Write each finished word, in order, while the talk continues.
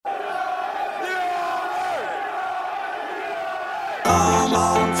Come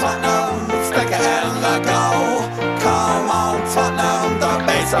on, Tottenham, stick it in the goal. Come on, Tottenham, the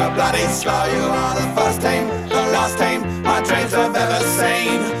beats are bloody slow. You are the first team, the last team my dreams have ever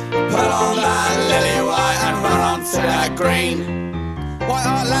seen. Put on that lily white and run on to that green. White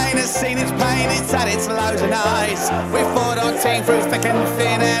Hart Lane has seen its pain, it's had its lows and highs. We fought our team through thick and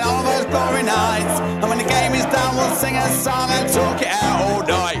thin and all those glory nights. And when the game is done, we'll sing a song and talk it out all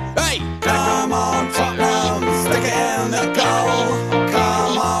night. Hey! Come on, Tottenham, stick it in the goal.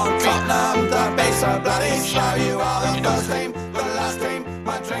 Come on, Tottenham, the beats are bloody slow. You are the first team, the last team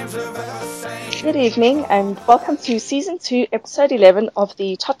my dreams have ever seen. Good evening and welcome to Season 2, Episode 11 of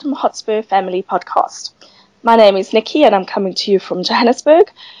the Tottenham Hotspur Family Podcast. My name is Nikki and I'm coming to you from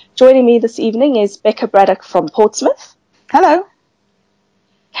Johannesburg. Joining me this evening is Becca Braddock from Portsmouth. Hello.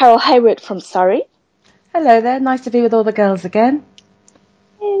 Carol Hayward from Surrey. Hello there, nice to be with all the girls again.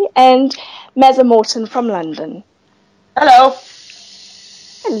 And Mazza Morton from London. Hello.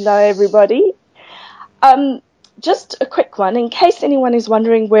 Hello everybody. Just a quick one, in case anyone is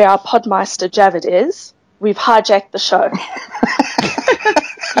wondering where our podmeister Javid is, we've hijacked the show.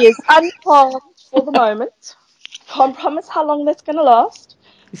 He is unharmed for the moment. Can't promise how long that's going to last.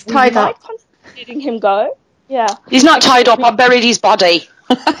 He's tied up. Letting him go. Yeah. He's not tied up. I buried his body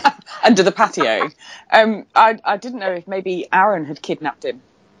under the patio. I didn't know if maybe Aaron had kidnapped him.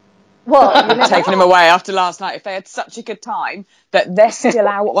 Well, you know, taken him away after last night. If they had such a good time that they're still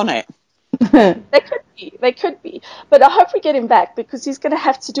out on it. They could be. But I hope we get him back because he's going to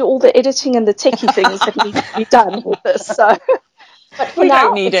have to do all the editing and the techie things that need to be done with this. So, but for we now,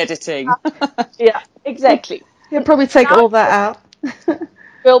 don't need editing. Yeah, exactly. He'll probably take all that out.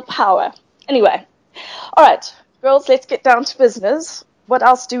 Girl power. Anyway, all right, girls, let's get down to business. What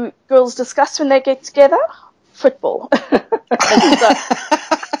else do girls discuss when they get together? Football.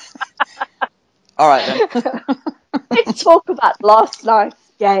 All right then. Let's talk about last night's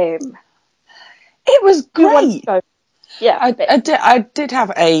game. It was great. Yeah, I did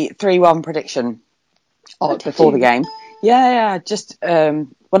have a 3-1 prediction before the game. Yeah. Just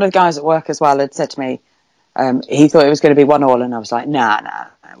one of the guys at work as well had said to me he thought it was going to be 1-1, and I was like, nah,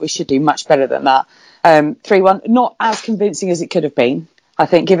 we should do much better than that. 3-1, not as convincing as it could have been. I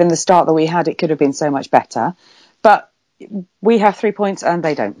think given the start that we had, it could have been so much better. But we have 3 points and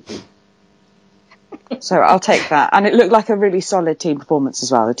they don't. So I'll take that. And it looked like a really solid team performance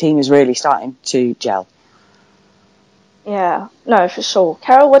as well. The team is really starting to gel. Yeah, no, for sure.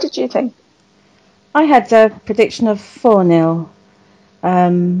 Carol, what did you think? I had a prediction of 4-0.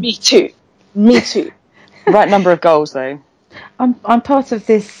 Me too. Right number of goals, though. I'm part of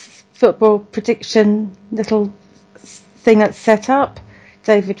this football prediction little thing that's set up.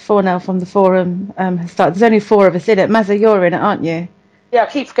 David Fornell from the forum has started. There's only 4 of us in it. Mazza, you're in it, aren't you? Yeah, I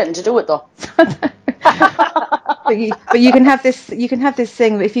keep forgetting to do it though. but you can have this. You can have this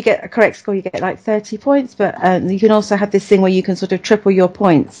thing. If you get a correct score, you get like 30 points. But you can also have this thing where you can sort of triple your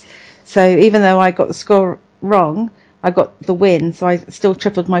points. So even though I got the score wrong, I got the win. So I still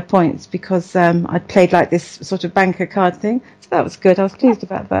tripled my points because I played like this sort of banker card thing. So that was good. I was pleased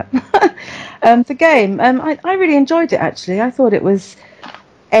about that. The game, I really enjoyed it actually. I thought it was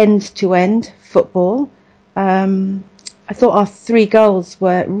end-to-end football. I thought our 3 goals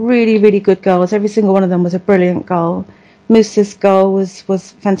were really, really good goals. Every single one of them was a brilliant goal. Musa's goal was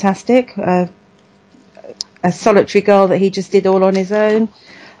fantastic. A solitary goal that he just did all on his own.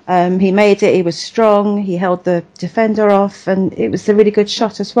 He made it. He was strong. He held the defender off, and it was a really good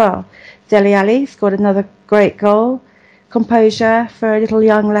shot as well. Dele Alli scored another great goal. Composure for a little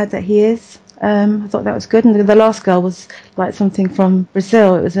young lad that he is. I thought that was good. And the last goal was like something from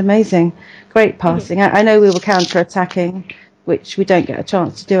Brazil. It was amazing. Great passing. I know we were counter-attacking, which we don't get a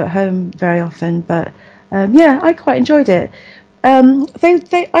chance to do at home very often. But, yeah, I quite enjoyed it.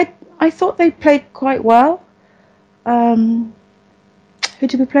 I thought they played quite well. Who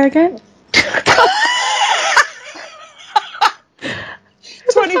did we play again?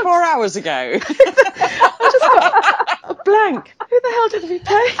 24 hours ago. I just got a blank. Who the hell did we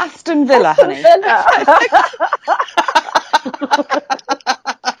play? Aston Villa, honey.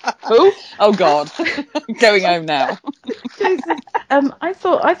 Who? Oh God, going home now. I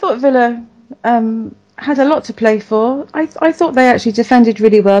thought Villa had a lot to play for. I thought they actually defended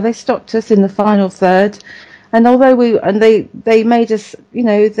really well. They stopped us in the final third, and although they made us,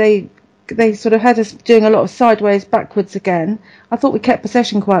 they sort of had us doing a lot of sideways backwards again. I thought we kept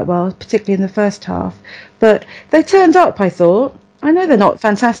possession quite well, particularly in the first half. But they turned up, I thought. I know they're not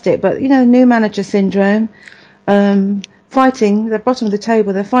fantastic, but new manager syndrome. Fighting, they're bottom of the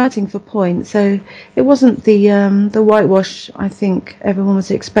table, they're fighting for points. So it wasn't the whitewash I think everyone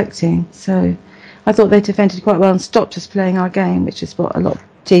was expecting. So I thought they defended quite well and stopped us playing our game, which is what a lot of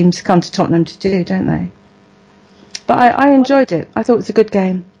teams come to Tottenham to do, don't they? But I enjoyed it. I thought it was a good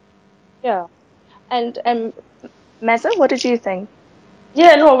game. Yeah. And Mazza, what did you think?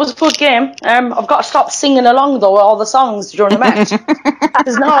 Yeah, no, it was a good game. I've got to stop singing along though all the songs during the match.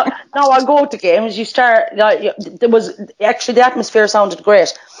 Because now I go to games, you start. There was actually the atmosphere sounded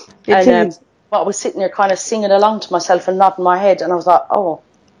great, I was sitting there kind of singing along to myself and nodding my head, and I was like, oh,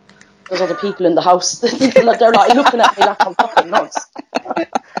 there's other people in the house. They're like looking at me like I'm fucking nuts.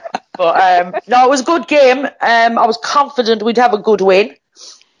 But no, it was a good game. I was confident we'd have a good win.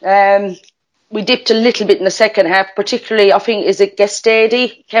 We dipped a little bit in the second half, particularly, I think, is it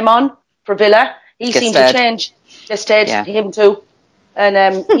Gestede came on for Villa? He seemed to change. Gestede, yeah. Him too.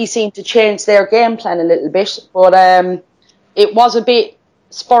 And he seemed to change their game plan a little bit. But it was a bit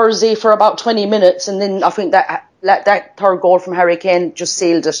Spursy for about 20 minutes. And then I think that third goal from Harry Kane just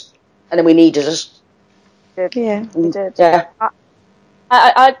sealed it. And then we needed it. Yeah, we did. Yeah.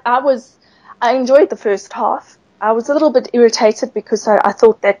 I enjoyed the first half. I was a little bit irritated because I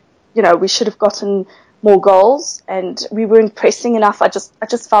thought that, we should have gotten more goals and we weren't pressing enough. I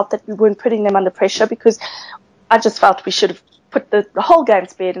just felt that we weren't putting them under pressure because I just felt we should have put the whole game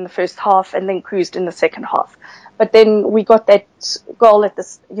to bed in the first half and then cruised in the second half. But then we got that goal at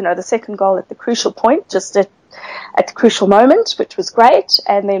the second goal at the crucial point, just at the crucial moment, which was great.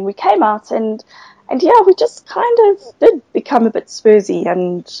 And then we came out and yeah, we just kind of did become a bit Spursy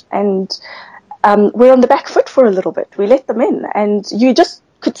and we're on the back foot for a little bit. We let them in and you just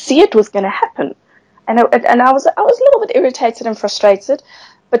could see it was going to happen. And I was a little bit irritated and frustrated,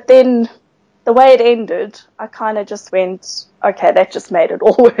 but then the way it ended, I kind of just went, okay, that just made it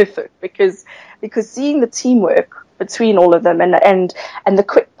all worth it because seeing the teamwork between all of them and the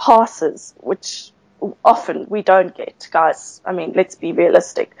quick passes, which often we don't get, guys. I mean, let's be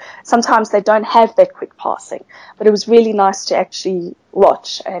realistic. Sometimes they don't have that quick passing, but it was really nice to actually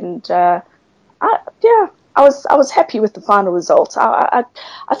watch. And I was happy with the final result. I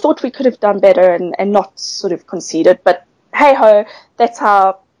thought we could have done better and not sort of conceded, but hey ho, that's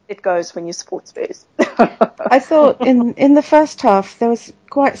how it goes when you support Spurs. I thought in the first half there was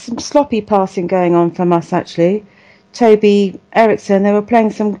quite some sloppy passing going on from us actually. Toby, Ericsson, they were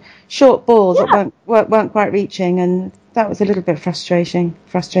playing some short balls that weren't quite reaching, and that was a little bit frustrating.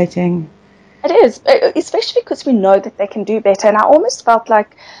 It is, especially because we know that they can do better, and I almost felt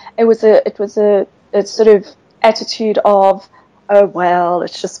like it was a sort of attitude of, oh well,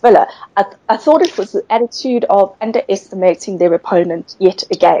 it's just Villa. I thought it was the attitude of underestimating their opponent yet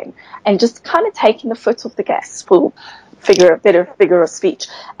again, and just kind of taking the foot off the gas, for better figure of speech.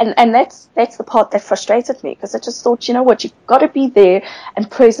 And that's the part that frustrated me, because I just thought, you know what, you've got to be there and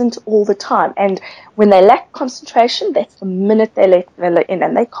present all the time. And when they lack concentration, that's the minute they let Villa in,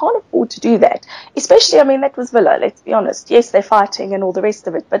 and they can't afford to do that. Especially, I mean, that was Villa, let's be honest. Yes, they're fighting and all the rest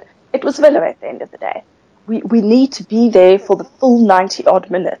of it, but it was Villa at the end of the day. We need to be there for the full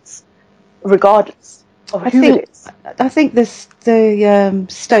 90-odd minutes, regardless of who it is. I think the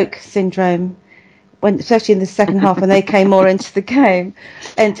Stoke syndrome, especially in the second half when they came more into the game,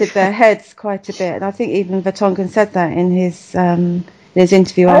 entered their heads quite a bit. And I think even Vertonghen said that in his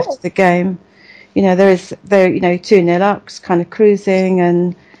interview after the game. They're 2-0 up, kind of cruising,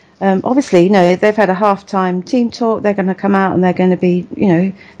 and obviously, they've had a half-time team talk. They're going to come out and they're going to be,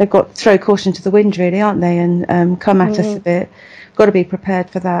 they've got to throw caution to the wind, really, aren't they? And come at us a bit. Got to be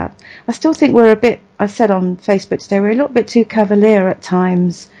prepared for that. I still think we're a bit, I said on Facebook today, we're a little bit too cavalier at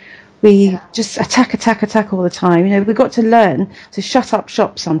times. We just attack all the time. We've got to learn to shut up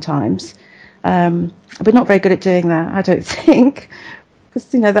shop sometimes. We're not very good at doing that, I don't think, because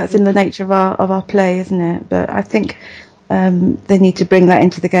that's in the nature of our play, isn't it? But I think they need to bring that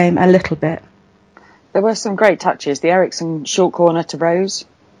into the game a little bit. There were some great touches. The Ericsson short corner to Rose.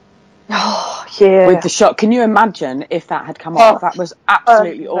 Oh yeah! With the shot, can you imagine if that had come off? That was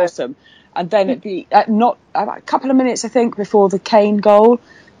absolutely awesome. And then not about a couple of minutes, I think, before the Kane goal,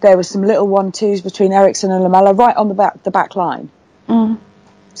 there was some little 1-2s between Ericsson and Lamela right on the back line.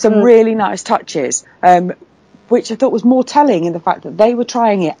 Some really nice touches, which I thought was more telling in the fact that they were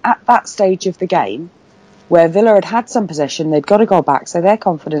trying it at that stage of the game where Villa had some possession, they'd got a goal back, so their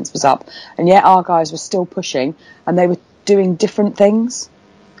confidence was up, and yet our guys were still pushing and they were doing different things.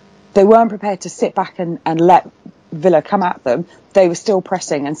 They weren't prepared to sit back and let Villa come at them. They were still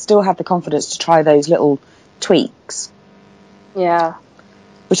pressing and still had the confidence to try those little tweaks. Yeah.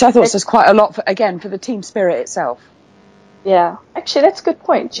 Which I thought says quite a lot, for the team spirit itself. Yeah. Actually, that's a good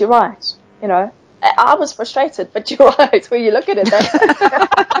point. You're right. I was frustrated, but you're right. When you look at it,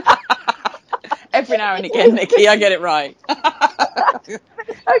 every now and again, Nikki, I get it right.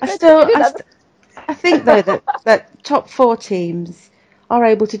 think though that top 4 teams are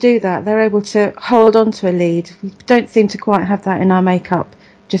able to do that. They're able to hold on to a lead. We don't seem to quite have that in our makeup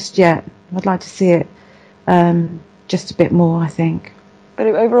just yet. I'd like to see it just a bit more, I think. But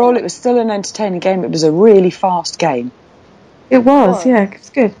overall, it was still an entertaining game. It was a really fast game. It was. Yeah, it's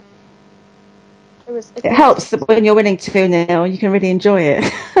good. It helps that when you're winning 2-0, you can really enjoy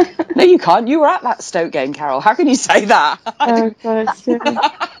it. No, you can't. You were at that Stoke game, Carol. How can you say that? Oh, gosh,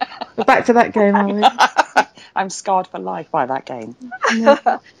 yeah. We're back to that game, are we? I'm scarred for life by that game.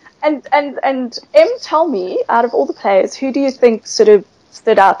 Yeah. And Em, tell me, out of all the players, who do you think sort of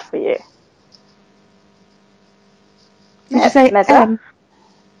stood out for you? Did you say Meza?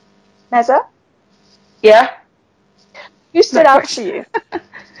 Meza? Yeah. Who stood out for you?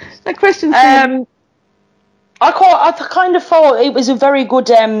 That question. I kind of thought it was a very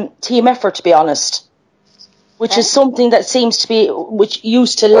good team effort, to be honest. Which is something that seems to be, which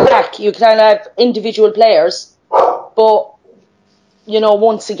used to lack. You kind of have individual players, but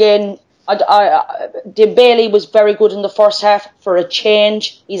once again, Dembele was very good in the first half. For a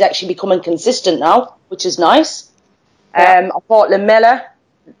change, he's actually becoming consistent now, which is nice. I thought Lamela,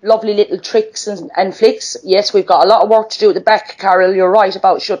 lovely little tricks and flicks. Yes, we've got a lot of work to do at the back, Carol. You're right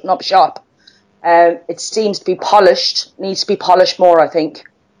about shutting up shop. It seems to be polished, needs to be polished more, I think.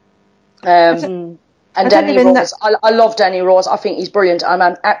 And Danny Rose, I love Danny Rose. I think he's brilliant.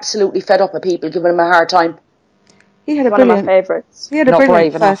 I'm absolutely fed up with people giving him a hard time. He had one of my favourites. He had a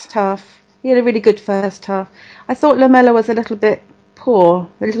brilliant first half. He had a really good first half. I thought Lamela was a little bit poor,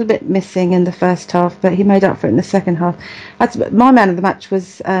 a little bit missing in the first half, but he made up for it in the second half. My man of the match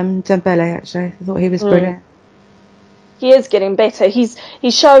was Dembele, actually. I thought he was brilliant. He is getting better. He's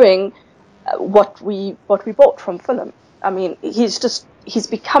showing what we bought from Fulham. I mean, he's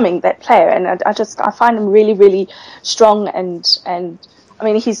becoming that player, and I find him really, really strong, and I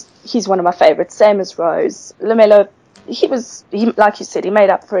mean, he's one of my favourites, same as Rose. Lamela, he like you said, he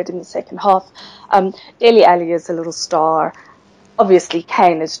made up for it in the second half. Dele Alli is a little star. Obviously,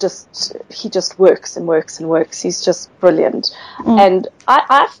 Kane is he just works and works and works. He's just brilliant. And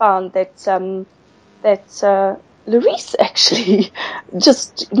I found that Lloris actually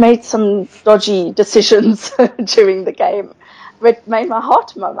just made some dodgy decisions during the game. It made my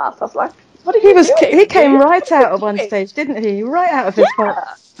heart in my mouth. I was like, what are you doing? He came right out at one stage, didn't he? Right out of his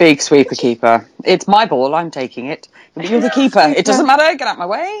box. Big sweeper keeper. It's my ball, I'm taking it. But you're the keeper. It doesn't matter, get out my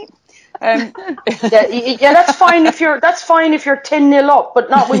way. Yeah, that's fine if you're 10-0 up, but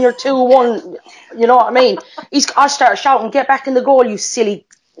not when you're 2-1. You know what I mean? I start shouting, "Get back in the goal, you silly!"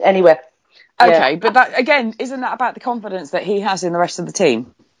 Anyway. Okay, but that again, isn't that about the confidence that he has in the rest of the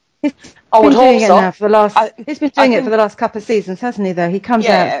team? He's been doing it now for the last. He's been doing it for the last couple of seasons, hasn't he? Though he comes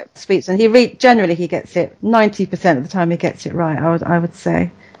out sweeps, and generally he gets it 90% of the time. He gets it right. I would say.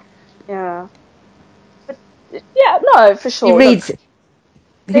 Yeah. But, yeah. No, for sure. He reads.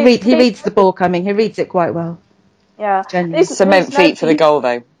 He reads the ball coming. He reads it quite well. Yeah. Cement feet for the goal,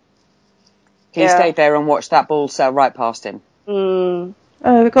 though. He stayed there and watched that ball sail right past him. Mm.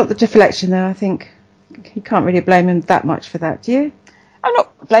 Oh, we got the deflection there. I think you can't really blame him that much for that, do you? I'm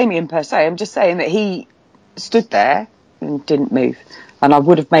not blaming him per se. I'm just saying that he stood there and didn't move. And I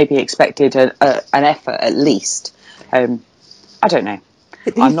would have maybe expected an effort at least. I don't know.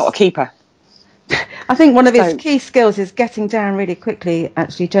 I'm not a keeper. I think one of his key skills is getting down really quickly,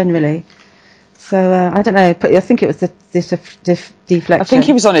 actually, generally. So, I don't know, but I think it was the deflection. I think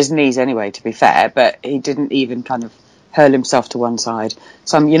he was on his knees anyway, to be fair, but he didn't even kind of hurl himself to one side.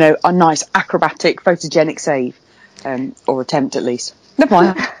 Some, a nice acrobatic, photogenic save, or attempt at least. Never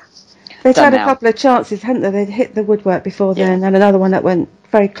mind. They'd had a couple of chances, hadn't they? They'd hit the woodwork before then, and another one that went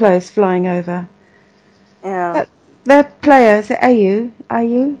very close, flying over. Yeah. But their player, is it Ayew?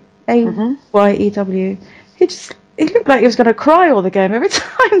 Ayew? He looked like he was going to cry all the game every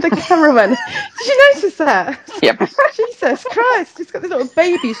time the camera went. Did you notice that? Yep. Jesus Christ, he's got this little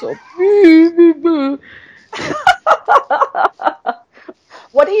baby sort of.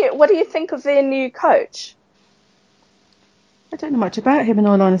 What do you think of their new coach? I don't know much about him, in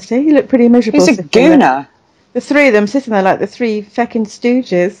all honesty. He looked pretty miserable. He's a gooner. The three of them sitting there like the three feckin'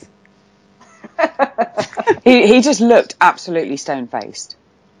 stooges. He just looked absolutely stone-faced.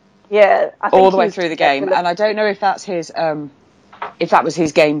 Yeah, I think all the way through the game, and I don't know if that's his, if that was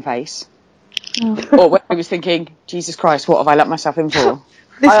his game face, or whether he was thinking, "Jesus Christ, what have I let myself in for?"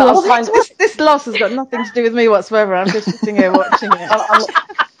 This loss has got nothing to do with me whatsoever. I'm just sitting here watching it.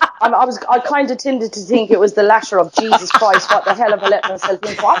 I kind of tended to think it was the latter of Jesus Christ, what the hell have I let myself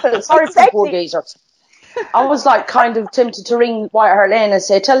in for? I felt sorry for the poor geezer. I was like kind of tempted to ring Wyatt Hurlane and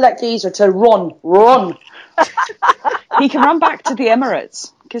say, "Tell that geezer to run." He can run back to the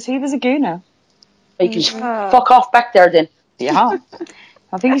Emirates because he was a gooner. You can fuck off back there then. Yeah.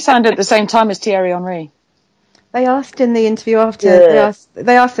 I think he signed at the same time as Thierry Henry. They asked in the interview after,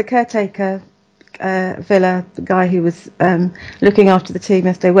 they asked the caretaker, Villa, the guy who was looking after the team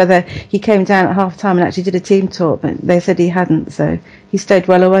yesterday, whether he came down at half time and actually did a team talk, but they said he hadn't, so he stayed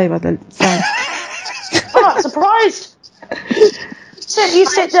well away by the sound. I'm not surprised. You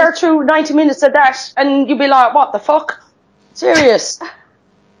sit there through 90 minutes of that and you'd be like, what the fuck? Serious?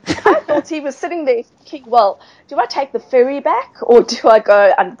 I thought he was sitting there thinking, well, do I take the ferry back or do I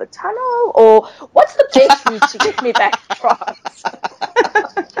go under the tunnel or what's the best route to get me back to France?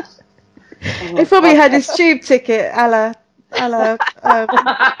 He probably had his tube ticket, a la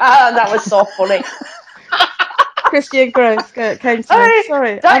that was so funny. Christian Gross came to me.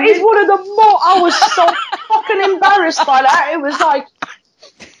 Sorry. That is one of the more... I was so fucking embarrassed by that. It was like,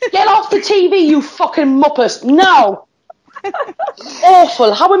 get off the TV, you fucking muppet. No.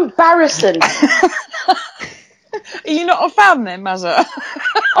 Awful. How embarrassing. Are you not a fan then, Mazza?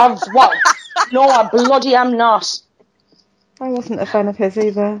 Of what? No, I bloody am not. I wasn't a fan of his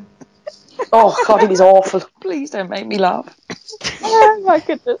either. Oh, God, he was awful. Please don't make me laugh. Oh, my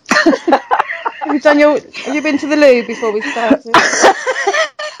goodness. Have you been to the loo before we started?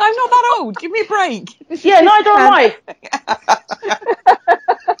 I'm not that old. Give me a break. Yeah, neither am I.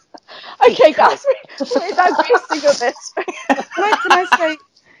 Okay, guys, we're digressing a bit.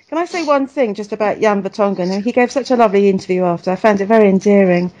 Can I say one thing just about Jan Vertonghen? He gave such a lovely interview after. I found it very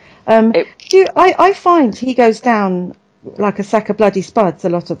endearing. I find he goes down like a sack of bloody spuds a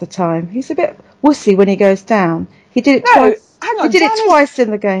lot of the time. He's a bit wussy when he goes down. He did it twice. Hang on, he did it twice in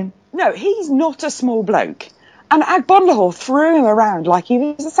the game. No, he's not a small bloke. And Agbonlahor threw him around like he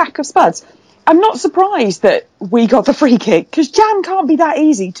was a sack of spuds. I'm not surprised that we got the free kick because Jan can't be that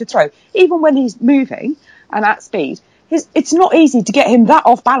easy to throw. Even when he's moving and at speed, it's not easy to get him that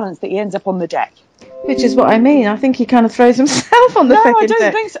off balance that he ends up on the deck. Which is what I mean. I think he kind of throws himself on the second deck. No, I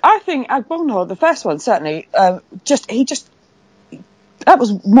don't think so. I think Agbonlahor, the first one, certainly, that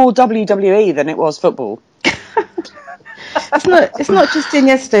was more WWE than it was football. It's not just in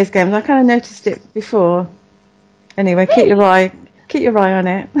yesterday's games. I kind of noticed it before. Anyway, keep your eye on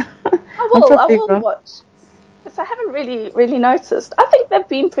it. I will watch because I haven't really noticed. I think they've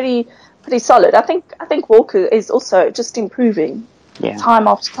been pretty solid. I think Walker is also just improving time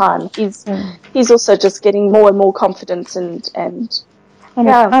after time. He's also just getting more and more confidence and I'm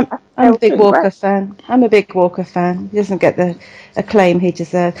a big Walker fan. I'm a big Walker fan. He doesn't get the acclaim he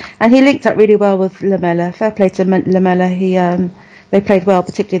deserves, and he linked up really well with Lamella. Fair play to Lamella. They played well,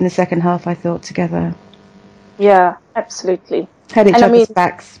 particularly in the second half. I thought together. Yeah, absolutely. Had each other's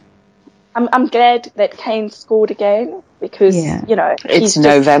backs. I'm glad that Kane scored again because it's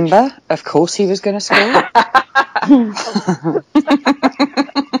November. Of course, he was going to score.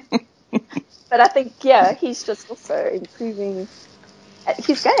 But I think he's just also improving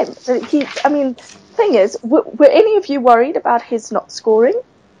his game. The thing is, were any of you worried about his not scoring?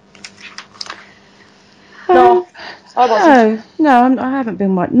 No, I wasn't. No, I haven't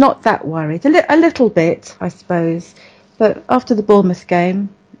been worried. Not that worried. A little bit, I suppose. But after the Bournemouth game,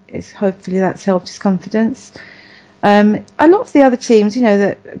 hopefully that's helped his confidence. A lot of the other teams,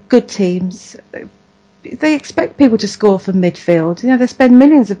 the good teams, they expect people to score from midfield. They spend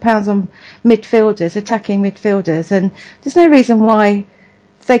millions of pounds on midfielders, attacking midfielders, and there's no reason why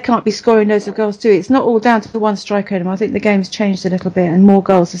they can't be scoring loads of goals too. It's not all down to the one striker anymore. I think the game's changed a little bit, and more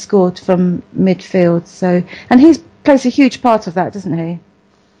goals are scored from midfield. And he plays a huge part of that, doesn't he?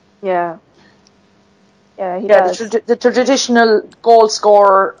 Yeah. Yeah, he does. The traditional goal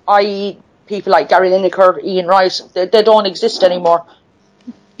scorer, i.e. people like Gary Lineker, Ian Wright, they don't exist anymore.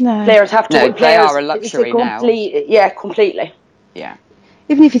 No. Players have to win. They are a luxury now. Yeah, completely. Yeah.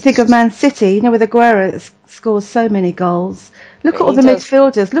 Even if you think of Man City, with Aguero that scores so many goals. Look at all the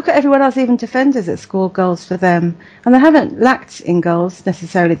midfielders. Look at everyone else, even defenders that score goals for them. And they haven't lacked in goals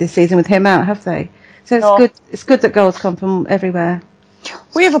necessarily this season with him out, have they? So good. It's good that goals come from everywhere.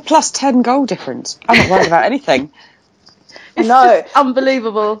 We have a plus 10 goal difference. I'm not worried about anything. No,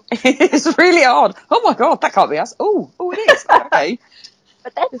 unbelievable. It's really odd. Oh my God, that can't be us. Oh, it is. Okay.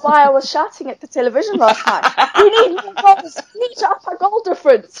 But that's why I was shouting at the television last night. We need more goals. We need to up our goal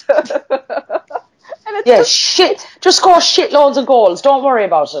difference. Shit. Just score shitloads of goals. Don't worry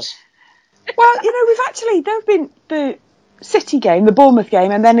about it. Well, there have been the City game, the Bournemouth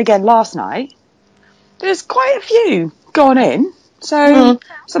game, and then again last night. There's quite a few gone in. So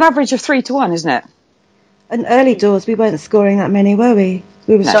it's an average of 3-1, isn't it? And early doors, we weren't scoring that many, were we?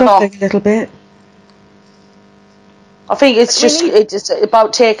 We were struggling a little bit. I think it's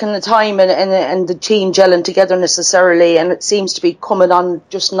about taking the time and the team gelling together necessarily, and it seems to be coming on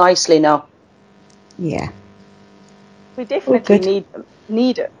just nicely now. Yeah. We definitely good.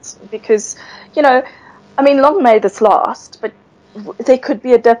 need it because, I mean, long may this last, but there could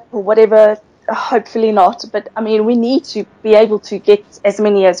be a dip or whatever. Hopefully not, but I mean, we need to be able to get as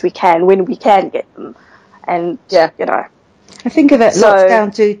many as we can when we can get them, and I think of it lots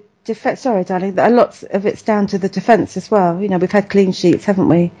down to defense. Sorry, darling, a lot of it's down to the defence as well. We've had clean sheets, haven't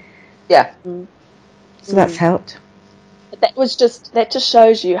we? Yeah. So that's helped. That just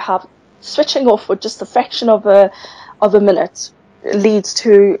shows you how switching off for just a fraction of a minute leads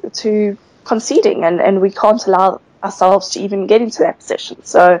to conceding, and we can't allow ourselves to even get into that position.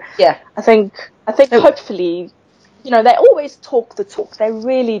 So yeah, I think hopefully, they always talk the talk, they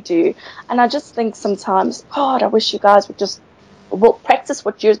really do, and I just think sometimes, God, I wish you guys would just practice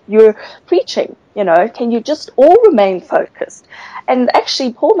what you're preaching. Can you just all remain focused? And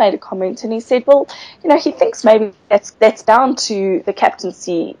actually, Paul made a comment, and he said, well, he thinks maybe that's down to the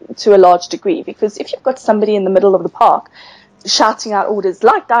captaincy to a large degree, because if you've got somebody in the middle of the park shouting out orders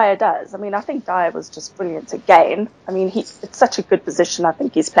like Dyer does. I mean, I think Dyer was just brilliant again. I mean, it's such a good position I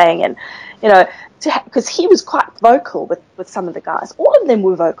think he's playing in, because he was quite vocal with some of the guys. All of them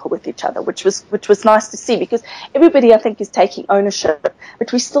were vocal with each other, which was nice to see, because everybody I think is taking ownership,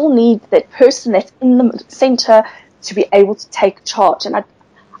 but we still need that person that's in the centre to be able to take charge. And I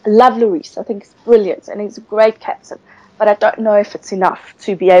love Lloris. I think he's brilliant and he's a great captain, but I don't know if it's enough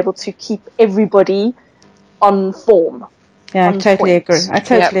to be able to keep everybody on form. Yeah, I totally agree. I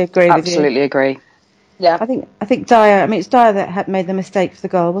totally agree with you. Absolutely agree. Yeah, I think Dyer. I mean, it's Dyer that had made the mistake for the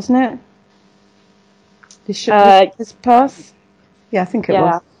goal, wasn't it? His pass. Yeah, I think it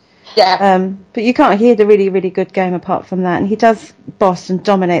was. Yeah. But you can't hear the really, really good game apart from that. And he does boss and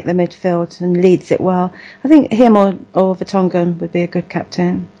dominate the midfield and leads it well. I think him or Vertonghen would be a good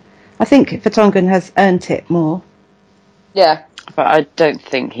captain. I think Vertonghen has earned it more. Yeah. But I don't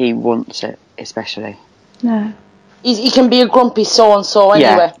think he wants it, especially. No. He can be a grumpy so-and-so anyway.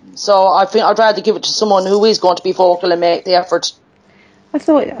 Yeah. So I think I'd rather give it to someone who is going to be vocal and make the effort. I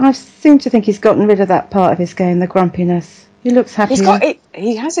seem to think he's gotten rid of that part of his game, the grumpiness. He looks happy.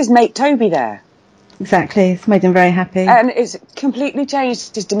 He has his mate Toby there. Exactly. It's made him very happy. And it's completely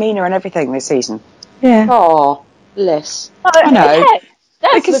changed his demeanour and everything this season. Yeah. Oh, bless. I know.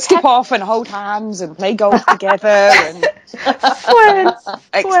 They can skip off and hold hands and play golf together and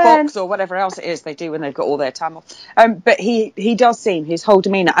Xbox or whatever else it is they do when they've got all their time off. But he does seem, his whole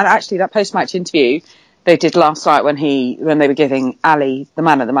demeanour, and actually that post-match interview they did last night when they were giving Ali the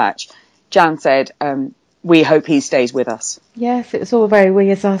man of the match, Jan said, we hope he stays with us. Yes, it was all very we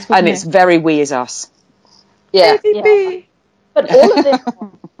as us, wasn't and it's very we as us. Yeah. But all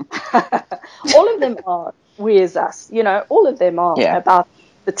of them are we as us, all of them are about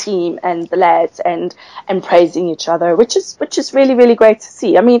the team and the lads and praising each other, which is really, really great to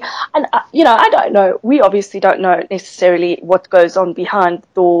see. I mean, and I don't know, we obviously don't know necessarily what goes on behind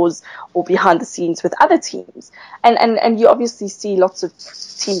doors or behind the scenes with other teams, and you obviously see lots of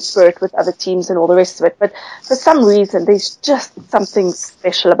team spirit with other teams and all the rest of it, but for some reason there's just something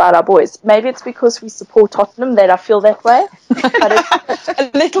special about our boys. Maybe it's because we support Tottenham that I feel that way, but it's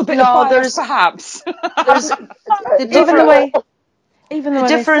a little bit of bias, perhaps. Even the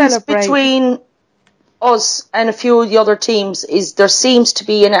difference between us and a few of the other teams is there seems to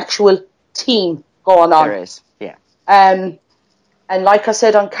be an actual team going on. There is, yeah. And like I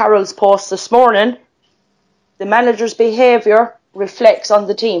said on Carol's post this morning, the manager's behaviour reflects on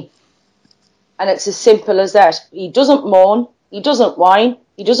the team. And it's as simple as that. He doesn't moan, he doesn't whine,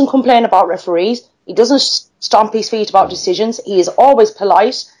 he doesn't complain about referees, he doesn't stomp his feet about decisions, he is always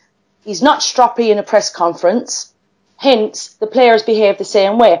polite, he's not stroppy in a press conference. Hence, the players behave the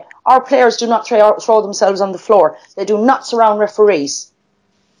same way. Our players do not throw themselves on the floor. They do not surround referees.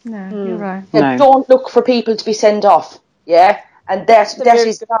 No, you're right. They don't look for people to be sent off. Yeah, and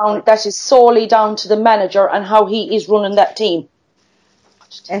that is solely down to the manager and how he is running that team.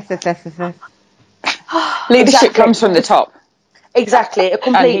 SSSSS. Leadership comes from the top. Exactly, it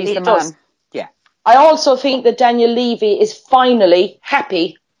completely and he's the does. Man. Yeah. I also think that Daniel Levy is finally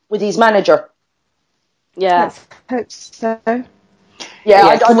happy with his manager. Yeah. Let's hope so.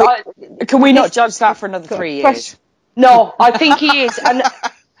 Yeah. Can we not judge that for another 3 years? No, I think he is. And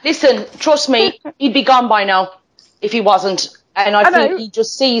listen, trust me, he'd be gone by now if he wasn't. And I think he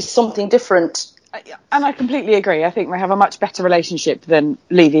just sees something different. And I completely agree. I think they have a much better relationship than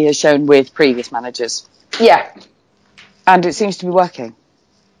Levy has shown with previous managers. Yeah. And it seems to be working.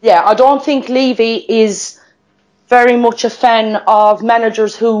 Yeah, I don't think Levy is very much a fan of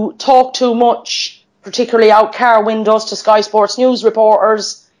managers who talk too much, particularly out car windows to Sky Sports News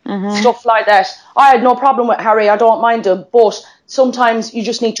reporters. stuff like that. I had no problem with Harry. I don't mind him, but sometimes you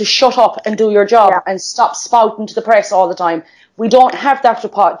just need to shut up and do your job and stop spouting to the press all the time. We don't have that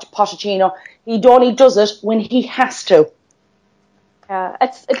with Pochettino. He only does it when he has to. Yeah,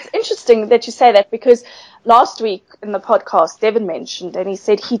 it's interesting that you say that, because last week in the podcast, Devin mentioned, and he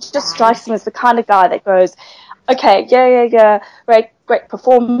said he just strikes him as the kind of guy that goes, okay, yeah, great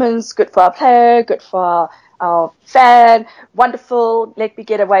performance, good for our player, good for our fan, wonderful, let me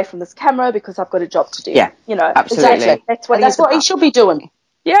get away from this camera because I've got a job to do. Yeah, absolutely. Exactly. That's what he should be doing.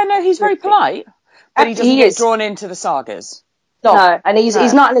 Yeah, no, he's very polite, but he doesn't get drawn into the sagas. No, and he's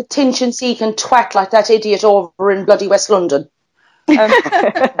not an attention-seeking twat like that idiot over in bloody West London.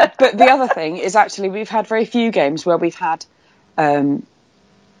 But the other thing is, actually, we've had very few games where we've had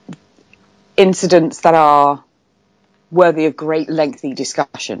incidents that are worthy of great lengthy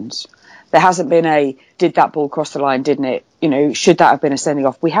discussions. There hasn't been did that ball cross the line, didn't it? You know, should that have been a sending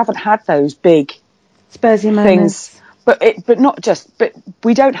off? We haven't had those big Spursy moments. Things, but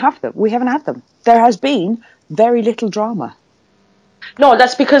we don't have them. We haven't had them. There has been very little drama. No,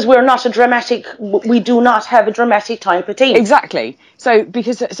 that's because we do not have a dramatic type of team. Exactly. So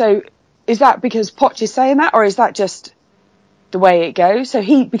is that because Poch is saying that, or is that just the way it goes? So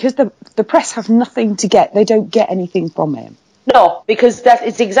because the press have nothing to get, they don't get anything from him. No, because that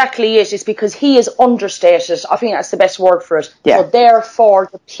is exactly it. It's because he is understated. I think that's the best word for it. Yeah. So therefore,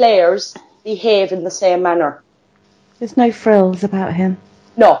 the players behave in the same manner. There's no frills about him.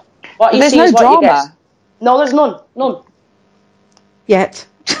 No. There's no drama. No, there's none. Yet.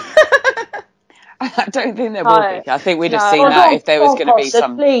 I don't think there will be. I think we'd have seen that if there was going to be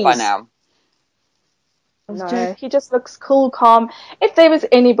some by now. No, he just looks cool, calm. If there was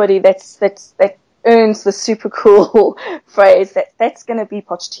anybody that earns the super cool phrase, that's going to be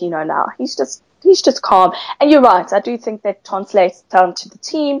Pochettino now. He's just calm. And you're right. I do think that translates down to the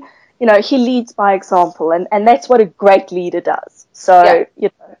team. You know, he leads by example, and that's what a great leader does. So,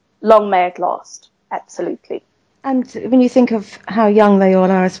 long may it last. Absolutely. And when you think of how young they all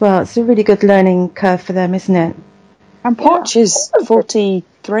are as well, it's a really good learning curve for them, isn't it? And Poch is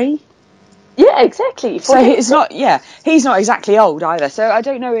 43. Yeah, exactly. So he's not exactly old either. So I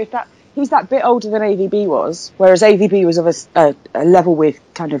don't know if he's that bit older than AVB was, whereas AVB was of a level with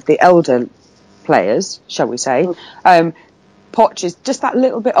kind of the elder players, shall we say. Poch is just that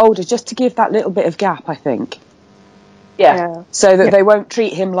little bit older, just to give that little bit of gap, I think. Yeah. So that they won't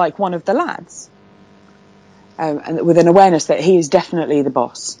treat him like one of the lads. And with an awareness that he is definitely the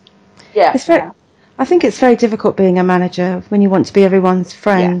boss. Yeah. I think it's very difficult being a manager when you want to be everyone's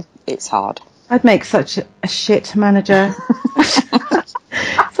friend. Yeah, it's hard. I'd make such a shit manager. So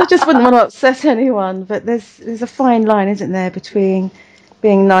I just wouldn't want to upset anyone. But there's a fine line, isn't there, between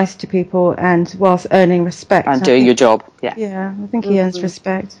being nice to people and whilst earning respect. And doing your job, yeah. Yeah, I think he earns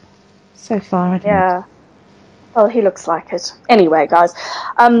respect. So far, I think. Yeah. Well, he looks like it. Anyway, guys.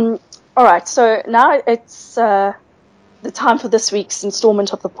 All right, so now it's the time for this week's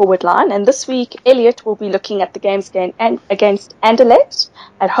instalment of the Forward Line, and this week Elliot will be looking at the games against Anderlecht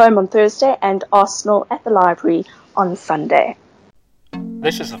at home on Thursday and Arsenal at the Library on Sunday.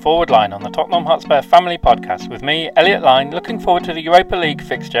 This is the Forward Line on the Tottenham Hotspur Family Podcast with me, Elliot Line, looking forward to the Europa League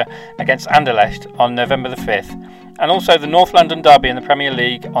fixture against Anderlecht on November the 5th, and also the North London Derby in the Premier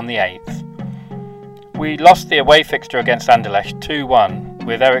League on the 8th. We lost the away fixture against Anderlecht 2-1,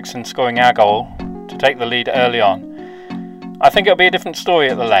 with Eriksson scoring our goal to take the lead early on. I think it'll be a different story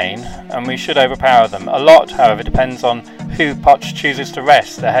at the Lane, and we should overpower them. A lot, however, depends on who Poch chooses to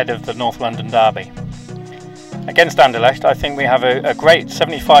rest ahead of the North London Derby. Against Anderlecht, I think we have a great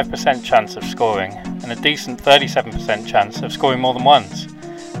 75% chance of scoring, and a decent 37% chance of scoring more than once,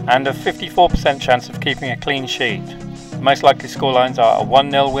 and a 54% chance of keeping a clean sheet. The most likely scorelines are a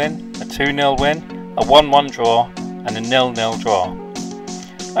 1-0 win, a 2-0 win, a 1-1 draw, and a 0-0 draw.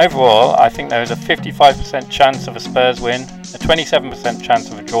 Overall, I think there is a 55% chance of a Spurs win, a 27% chance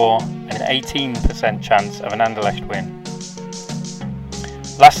of a draw, and an 18% chance of an Anderlecht win.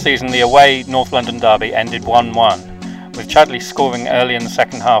 Last season, the away North London derby ended 1-1, with Chadley scoring early in the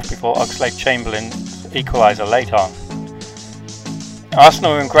second half before Oxlade-Chamberlain's equaliser late on.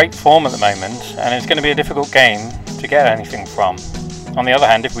 Arsenal are in great form at the moment, and it's going to be a difficult game to get anything from. On the other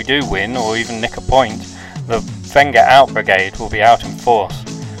hand, if we do win, or even nick a point, the Wenger out brigade will be out in force.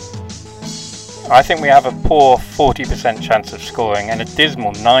 I think we have a poor 40% chance of scoring and a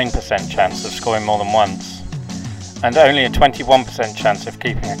dismal 9% chance of scoring more than once, and only a 21% chance of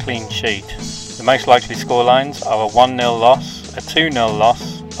keeping a clean sheet. The most likely scorelines are a 1-0 loss, a 2-0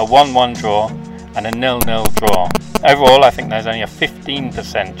 loss, a 1-1 draw, and a 0-0 draw. Overall, I think there's only a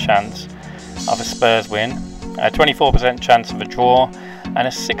 15% chance of a Spurs win, a 24% chance of a draw, and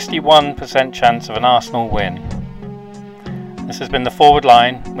a 61% chance of an Arsenal win. This has been The Forward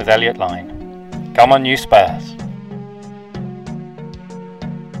Line with Elliot Line. Come on, you Spurs.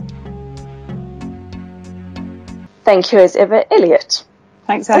 Thank you as ever, Elliot.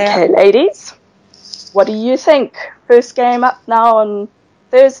 Thanks, Elliot. Okay, ladies, what do you think? First game up now on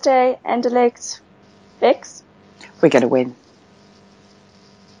Thursday, Anderlecht, Bex? We're going to win.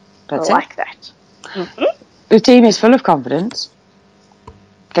 I That's like it. that. The team is full of confidence.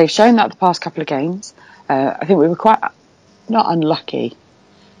 They've shown that the past couple of games. I think we were quite, not unlucky,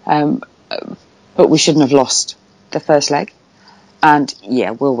 but we shouldn't have lost the first leg. And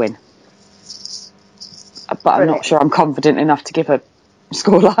yeah, we'll win. But I'm not sure I'm confident enough to give a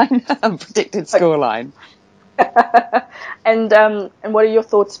scoreline, a predicted scoreline. And what are your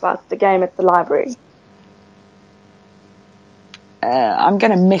thoughts about the game at the library? I'm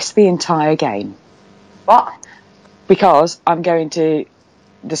going to miss the entire game. Why? Because I'm going to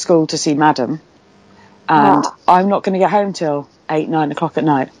the school to see Madam, and I'm not going to get home till 8, 9 o'clock at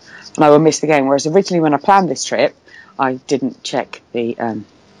night, and I will miss the game. Whereas originally when I planned this trip, I didn't check the...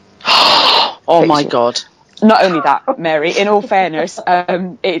 Oh my God. Not only that, Mary, in all fairness,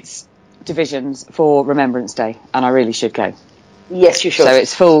 it's divisions for Remembrance Day, and I really should go. Yes, you should. So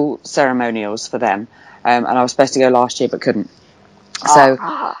it's full ceremonials for them, and I was supposed to go last year but couldn't. So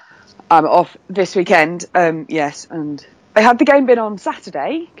I'm off this weekend, yes, and had the game been on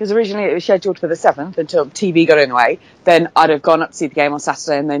Saturday, because originally it was scheduled for the 7th until TV got in the way, then I'd have gone up to see the game on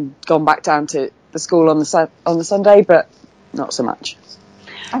Saturday and then gone back down to the school on the Sunday, but not so much.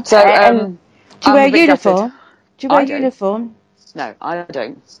 Okay. So, do you wear uniform? Gutted. Do you wear I don't. uniform? No, I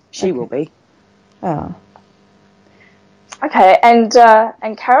don't. She will be. Oh. Okay, and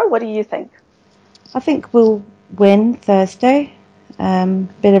Carol, what do you think? I think we'll win Thursday.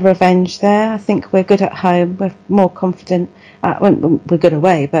 Bit of revenge there. I think we're good at home. We're more confident. We're good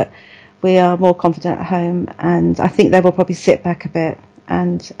away, but we are more confident at home. And I think they will probably sit back a bit.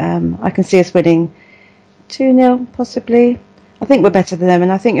 And I can see us winning 2-0, possibly. I think we're better than them.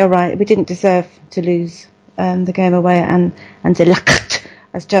 And I think you're right. We didn't deserve to lose the game away. And Anderlecht,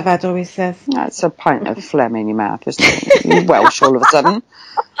 as Javad always says. That's a pint of phlegm in your mouth, isn't it? You're Welsh all of a sudden.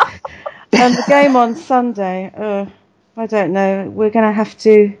 The game on Sunday, I don't know. We're going to have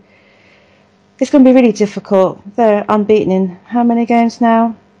to... It's going to be really difficult. They're unbeaten in how many games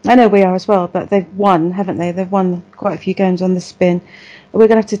now? I know we are as well, but they've won, haven't they? They've won quite a few games on the spin. We're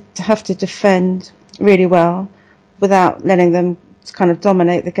going to have to defend really well without letting them kind of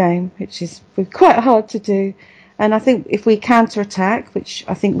dominate the game, which is quite hard to do. And I think if we counter-attack, which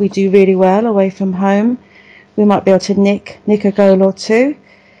I think we do really well away from home, we might be able to nick a goal or two.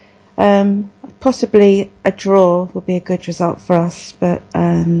 Possibly a draw would be a good result for us, but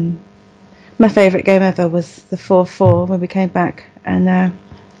my favourite game ever was the 4-4 when we came back and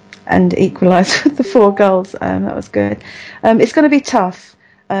equalised with the 4 goals. That was good. It's going to be tough.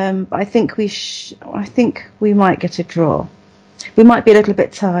 I think we might get a draw. We might be a little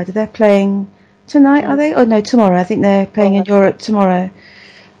bit tired. They're playing tonight, are they? Oh no, tomorrow. I think they're playing in Europe tomorrow.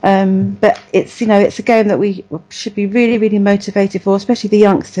 But it's a game that we should be really, really motivated for, especially the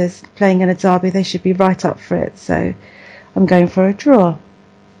youngsters playing in a derby. They should be right up for it. So I'm going for a draw.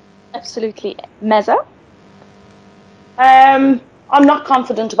 Absolutely. Meza? I'm not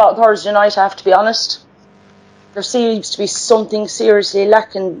confident about Thursday night, I have to be honest. There seems to be something seriously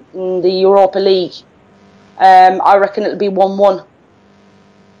lacking in the Europa League. I reckon it'll be 1-1.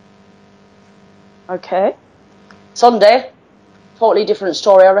 Okay. Sunday, totally different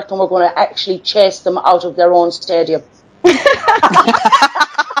story. I reckon we're going to actually chase them out of their own stadium. We're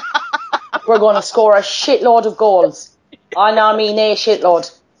going to score a shitload of goals. I mean a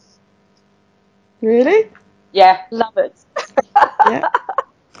shitload. Really? Yeah. Love it. Yeah.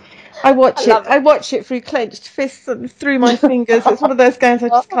 I watch it through clenched fists and through my fingers. It's one of those games I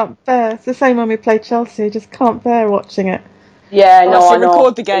just can't bear. It's the same when we play Chelsea. I just can't bear watching it. Yeah, no, I know.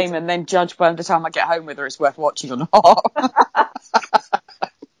 record the game and then judge by the time I get home whether it's worth watching or not.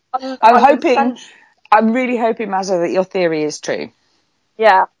 I'm really hoping, Mazza, that your theory is true.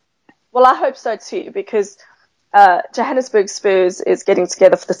 Yeah. Well, I hope so too, because Johannesburg Spurs is getting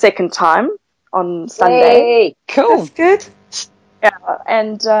together for the second time on Sunday. Yay. Cool. That's good. Yeah,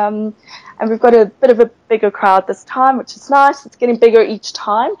 and we've got a bit of a bigger crowd this time, which is nice. It's getting bigger each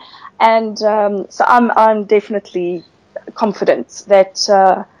time, and so I'm definitely confident that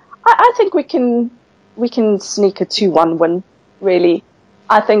I think we can sneak a 2-1 win. Really,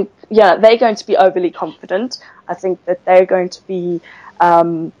 I think they're going to be overly confident. I think that they're going to be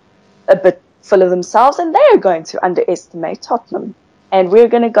a bit full of themselves, and they're going to underestimate Tottenham. And we're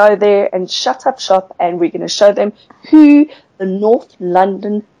going to go there and shut up shop, and we're going to show them who the North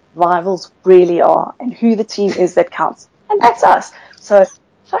London rivals really are and who the team is that counts. And that's us. So,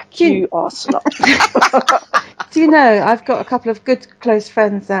 fuck you, Arsenal. Do you know, I've got a couple of good close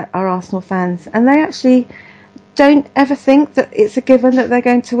friends that are Arsenal fans, and they actually don't ever think that it's a given that they're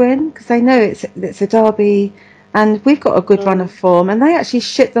going to win, because they know it's a derby and we've got a good run of form, and they actually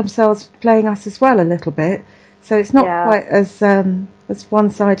shit themselves playing us as well a little bit. So it's not quite as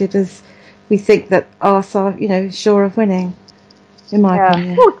one-sided as we think that Arsenal are, sure of winning, in my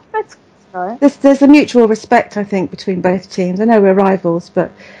opinion. Well, that's right. There's a mutual respect, I think, between both teams. I know we're rivals,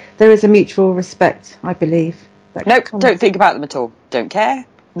 but there is a mutual respect, I believe. Nope, don't think about them at all. Don't care.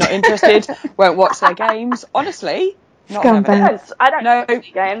 Not interested. Won't watch their games. Honestly, not Scumbags. I don't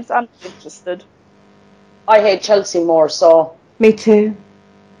watch games. I'm not interested. I hate Chelsea more, so Me too.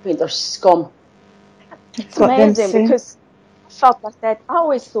 I mean, they're scum. It's amazing because I felt like that. I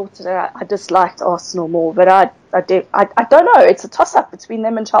always thought that I disliked Arsenal more, but I don't know. It's a toss-up between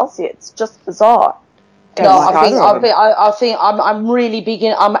them and Chelsea. It's just bizarre. No, I think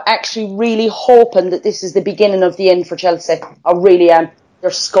I'm actually really hoping that this is the beginning of the end for Chelsea. I really am. They're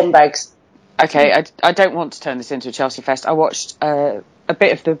scumbags. Okay, I don't want to turn this into a Chelsea fest. I watched a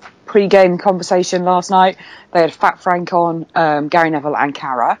bit of the pre-game conversation last night. They had Fat Frank on, Gary Neville and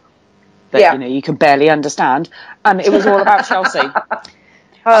Cara. That you can barely understand, and it was all about Chelsea. I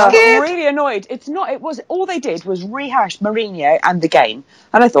got really annoyed. All they did was rehash Mourinho and the game,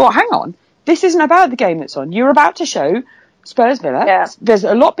 and I thought, hang on, this isn't about the game that's on. You're about to show Spurs Villa. Yeah. There's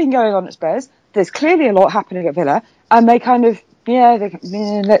a lot been going on at Spurs. There's clearly a lot happening at Villa, and they kind of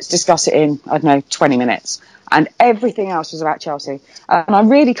let's discuss it in 20 minutes, and everything else was about Chelsea, and I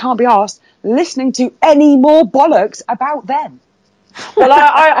really can't be asked listening to any more bollocks about them. Well,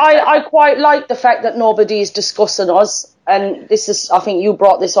 I quite like the fact that nobody's discussing us, and this is, I think you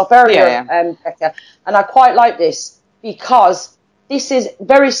brought this up earlier, Becca, and I quite like this because this is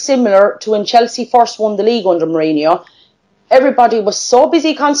very similar to when Chelsea first won the league under Mourinho. Everybody was so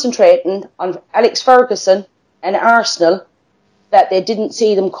busy concentrating on Alex Ferguson and Arsenal that they didn't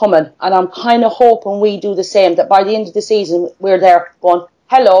see them coming, and I'm kind of hoping we do the same, that by the end of the season we're there going,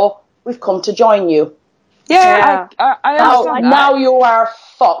 hello, we've come to join you. Yeah. I understand that. Now you are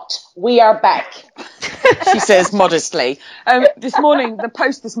fucked. We are back. She says modestly. This morning, the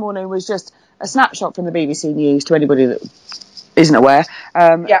post this morning was just a snapshot from the BBC News to anybody that isn't aware,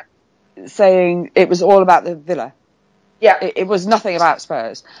 saying it was all about the Villa. Yeah. It was nothing about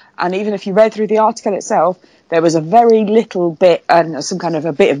Spurs. And even if you read through the article itself, there was a very little bit and some kind of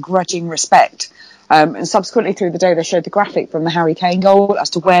a bit of grudging respect. And subsequently through the day, they showed the graphic from the Harry Kane goal as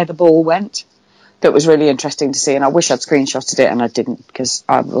to where the ball went. That was really interesting to see, and I wish I'd screenshotted it, and I didn't because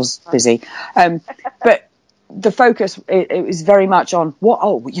I was busy. But the focus it was very much on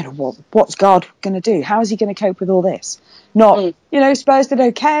what's God going to do? How is he going to cope with all this? Not Spurs did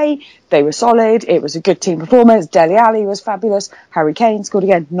okay, they were solid, it was a good team performance. Dele Alli was fabulous, Harry Kane scored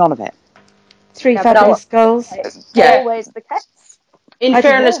again. None of it. 3 fabulous goals. Always the case. In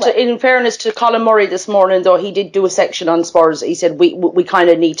fairness to Colin Murray this morning, though, he did do a section on Spurs. He said we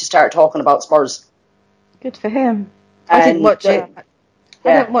kind of need to start talking about Spurs. Good for him. I didn't watch it.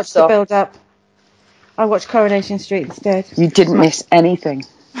 I don't watch the build-up. I watched Coronation Street instead. You didn't miss anything.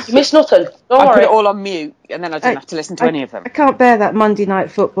 You missed nothing. Don't I worry. put it all on mute, and then I didn't have to listen to any of them. I can't bear that Monday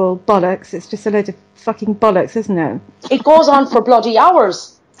night football bollocks. It's just a load of fucking bollocks, isn't it? It goes on for bloody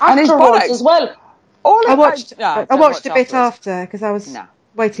hours. And it's afterwards bollocks as well. I watched a bit after because I was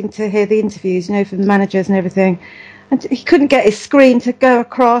waiting to hear the interviews, from the managers and everything. And he couldn't get his screen to go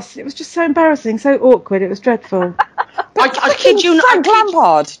across. It was just so embarrassing, so awkward. It was dreadful. I kid you not. Frank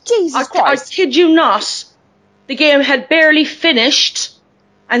Lampard. Jesus Christ. I kid you not. The game had barely finished,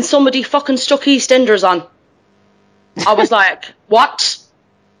 and somebody fucking stuck EastEnders on. I was like, what?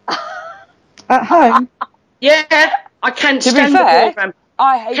 At home? Yeah, I can't stand the programme.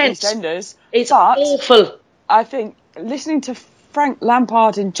 I hate EastEnders. It's awful. I think listening to Frank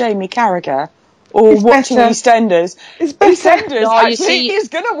Lampard and Jamie Carragher or watching EastEnders, EastEnders is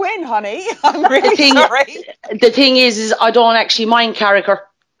going to win, honey. I'm really sorry. The thing is I don't actually mind Carragher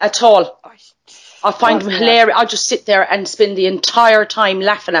at all. I find him hilarious. I just sit there and spend the entire time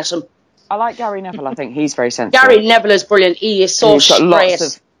laughing at him. I like Gary Neville. I think he's very sensible. Gary Neville is brilliant. He is so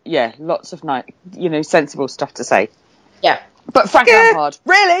straight. Lots of sensible stuff to say. Yeah. But Frank Lampard,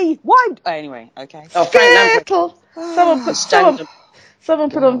 really? Why? Anyway, okay. Oh, Frank Lampard.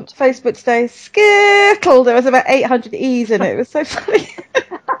 Someone put on Facebook today, Skittle. There was about 800 E's in it. It was so funny.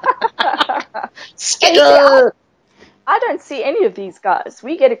 Skittle. I don't see any of these guys.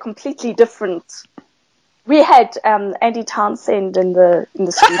 We get a completely different We had Andy Townsend in the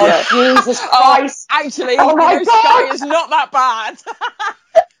studio. Oh, Jesus Christ. Actually, Oh my God. Sky is not that bad.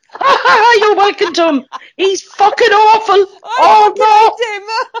 You're welcome to him. He's fucking awful.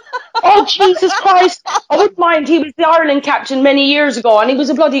 Oh, Jesus Christ. I wouldn't mind. He was the Ireland captain many years ago, and he was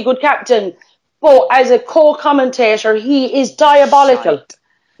a bloody good captain. But as a co-commentator, he is diabolical.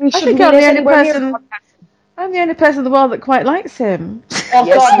 Shite. I think I'm the only person in the world that quite likes him. Oh,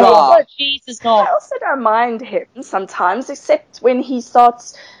 Yes, God, you no. are. Oh, Jesus, no. I also don't mind him sometimes, except when he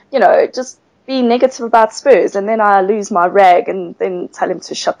starts, just being negative about Spurs, and then I lose my rag and then tell him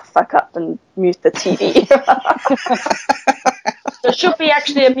to shut the fuck up and mute the TV. There should be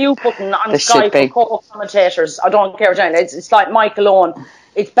actually a mute button on There Sky should be. for co-commentators. I don't care what it's like Michael Owen.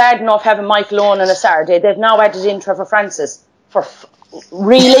 It's bad enough having Michael Owen on a Saturday. They've now added in Trevor Francis.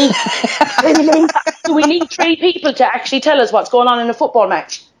 Really? Really? Do we need 3 people to actually tell us what's going on in a football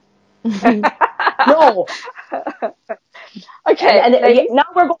match? No. Okay, And now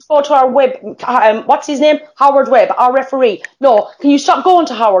we're going to go to our Webb. What's his name? Howard Webb, our referee. No, can you stop going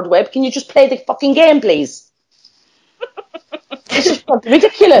to Howard Webb? Can you just play the fucking game, please? This is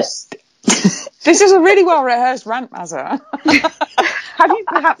ridiculous. This is a really well rehearsed rant, Mazza. Have you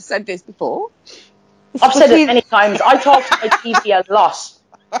perhaps said this before? I've said it many times. I talk to my TV a lot.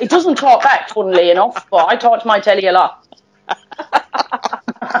 It doesn't talk back, funnily enough, but I talk to my telly a lot.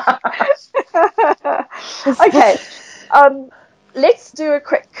 Okay, let's do a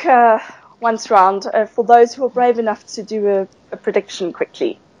quick once round for those who are brave enough to do a prediction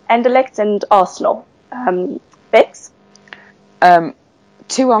quickly. Anderlecht and Arsenal. Bex? 2-1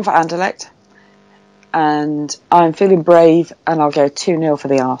 for Anderlecht. And I'm feeling brave, and I'll go 2-0 for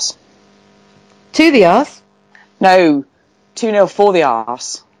the arse. To the arse? No, 2-0 for the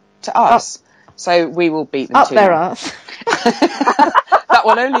arse. To us. So we will beat them 2-0. Up their arse. That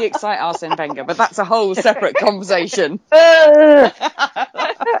will only excite Arsene Wenger, but that's a whole separate conversation. Okay,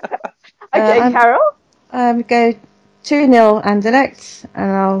 Carol? Go 2-0 Anderlecht,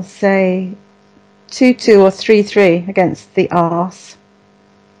 and I'll say 2-2 or 3-3 against the arse.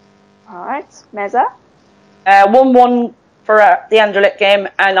 All right, Meza? 1-1 for the Anderlecht game,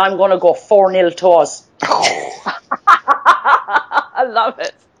 and I'm going to go 4-0 to us. I love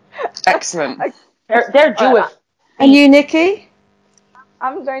it. Excellent. They're due it. And you, Nikki?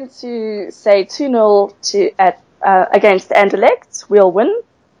 I'm going to say 2-0 against Anderlecht. We'll win.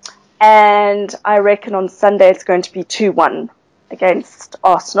 And I reckon on Sunday it's going to be 2-1 against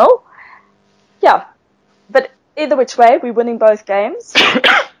Arsenal. Yeah. But either which way, we're winning both games.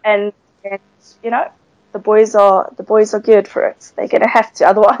 and the boys are good for it. They're going to have to.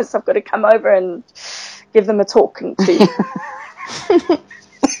 Otherwise, I've got to come over and give them a talking to.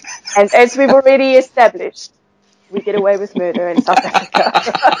 And as we've already established, we get away with murder in South Africa.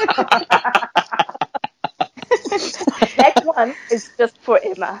 That one is just for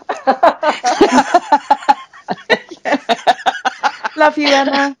Emma. Love you,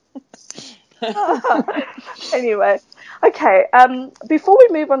 Emma. Anyway, okay. Before we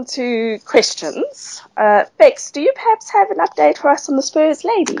move on to questions, Bex, do you perhaps have an update for us on the Spurs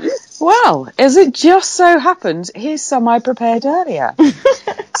ladies? Well, as it just so happens, here's some I prepared earlier.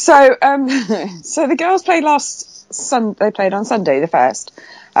 So the girls played they played on Sunday the 1st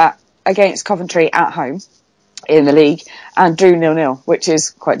against Coventry at home in the league and drew 0-0, which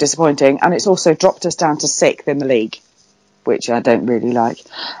is quite disappointing, and it's also dropped us down to 6th in the league, which I don't really like.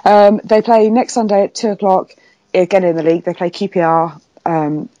 They play next Sunday at 2:00 again in the league. They play QPR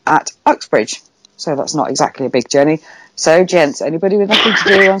at Uxbridge, so that's not exactly a big journey. So, gents, anybody with nothing to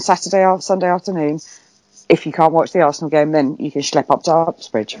do on Saturday or Sunday afternoon, if you can't watch the Arsenal game, then you can schlep up to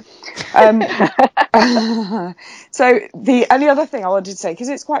Uxbridge. So the only other thing I wanted to say, because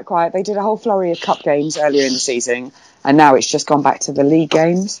it's quite quiet, they did a whole flurry of cup games earlier in the season, and now it's just gone back to the league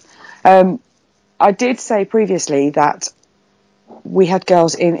games. I did say previously that we had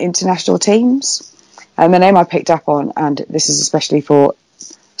girls in international teams, and the name I picked up on, and this is especially for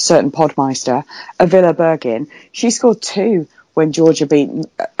certain Podmeister, Avila Bergin, she scored 2 when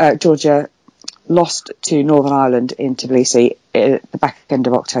Georgia lost to Northern Ireland in Tbilisi at the back end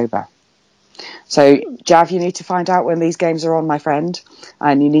of October. So, Jav, you need to find out when these games are on, my friend,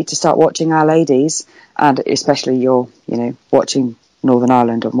 and you need to start watching our ladies, and especially you're, watching Northern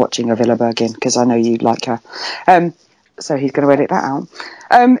Ireland and watching Avila Bergin, because I know you like her. So he's going to edit that out.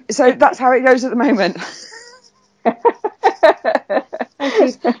 So that's how it goes at the moment.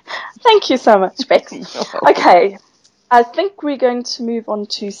 Thank you so much, Bex. Okay, I think we're going to move on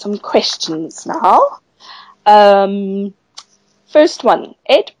to some questions now. First one,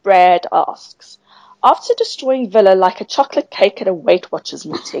 Ed Brad asks, after destroying Villa like a chocolate cake at a Weight Watchers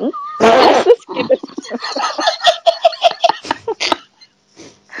meeting, has this given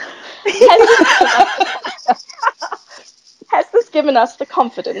Has this given us the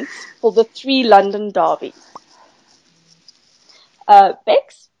confidence for the 3 London derbies?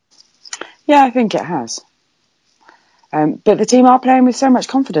 Bex? Yeah, I think it has. But the team are playing with so much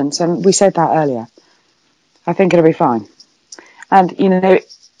confidence, and we said that earlier. I think it'll be fine. And, you know,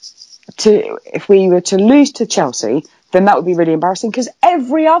 if we were to lose to Chelsea, then that would be really embarrassing because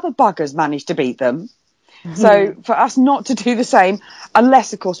every other bugger's managed to beat them. Mm-hmm. So for us not to do the same,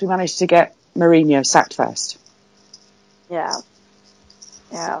 unless, of course, we manage to get Mourinho sacked first. Yeah.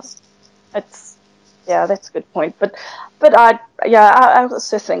 That's a good point. But I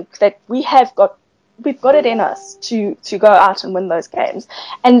also think that we've got it in us to go out and win those games.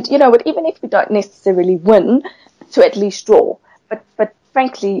 And you know what, even if we don't necessarily win, to at least draw. But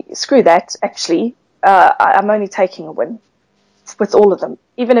frankly, screw that. Actually, I'm only taking a win with all of them,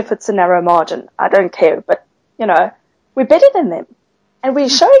 even if it's a narrow margin. I don't care. But you know, we're better than them, and we're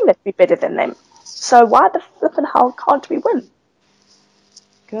showing that we're better than them. So why the flippin' hell can't we win?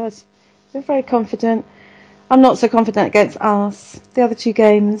 Good. We're very confident. I'm not so confident against us. The other 2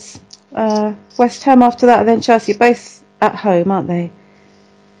 games, West Ham after that, and then Chelsea, both at home, aren't they?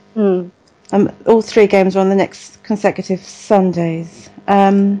 All 3 games are on the next consecutive Sundays.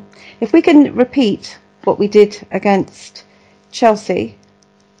 If we can repeat what we did against Chelsea,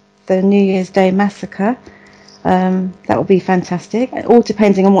 the New Year's Day massacre, that will be fantastic. All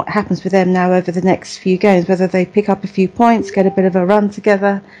depending on what happens with them now over the next few games, whether they pick up a few points, get a bit of a run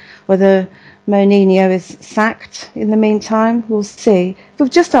together, whether Mourinho is sacked in the meantime. We'll see.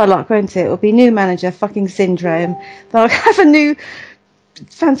 With just our luck, won't it? It'll be new manager fucking syndrome. They'll have a new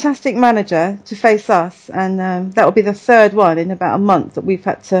fantastic manager to face us, and that will be the 3rd one in about a month that we've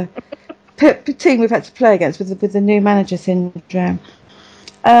had to team we've had to play against with the new manager syndrome.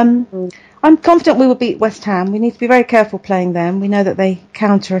 I'm confident we will beat West Ham. We need to be very careful playing them. We know that they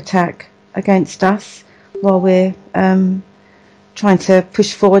counter-attack against us while we're trying to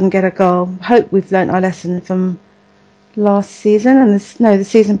push forward and get a goal. Hope we've learnt our lesson from last season and the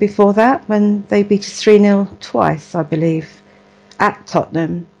season before that when they beat us 3-0 twice, I believe, at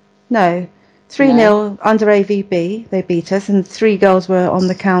Tottenham. No, 3-0 under AVB they beat us, and 3 goals were on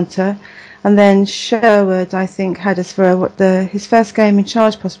the counter. And then Sherwood, I think, had us for his first game in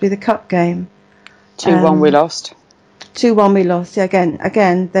charge, possibly the cup game. 2-1 we lost. 2-1 we lost. Yeah,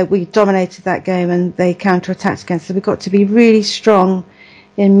 again, that we dominated that game and they counter-attacked against us. So we've got to be really strong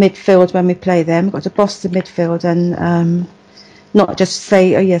in midfield when we play them. We've got to boss the midfield and not just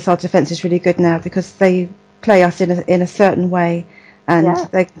say, oh yes, our defence is really good now, because they play us in a certain way, and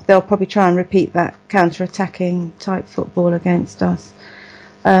they'll probably try and repeat that counter-attacking type football against us.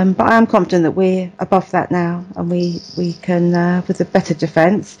 But I am confident that we're above that now, and we can, with a better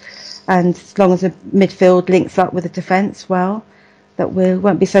defence, and as long as the midfield links up with the defence well, that we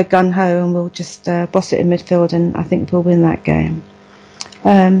won't be so gung-ho, and we'll just boss it in midfield, and I think we'll win that game.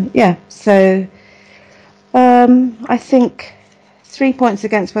 So I think 3 points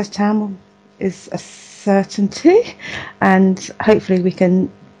against West Ham is a certainty, and hopefully we can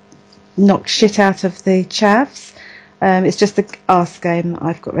knock shit out of the Chavs. It's just the Arse game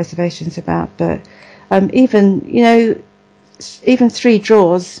I've got reservations about, but even 3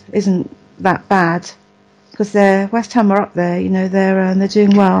 draws isn't that bad, because West Ham are up there. They're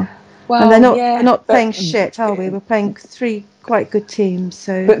doing well, and they're not playing shit, are we? We're playing 3 quite good teams.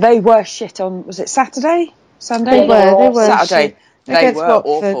 So, but they were shit on. Was it Saturday? Sunday? They were Saturday. They were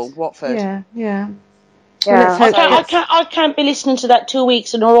Watford. Awful. Watford. Yeah. Well, I can't be listening to that 2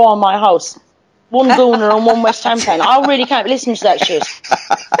 weeks in a row in my house. One Gooner and one West Ham fan. I really can't be listening to that shit.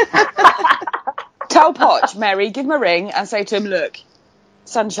 Tell Poch, Mary, give him a ring and say to him, look,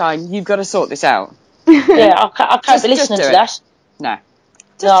 Sunshine, you've got to sort this out. Yeah, I can't be listening to that. No.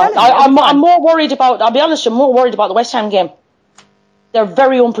 I'm more worried about, I'll be honest, I'm more worried about the West Ham game. They're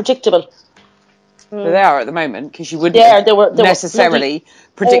very unpredictable. But they are at the moment, because you wouldn't they necessarily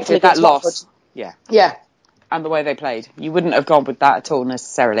predicted that loss. Yeah. And the way they played. You wouldn't have gone with that at all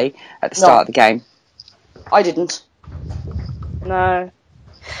necessarily at the start of the game. I didn't. No.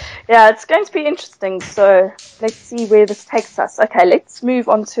 Yeah, it's going to be interesting. So let's see where this takes us. Okay, let's move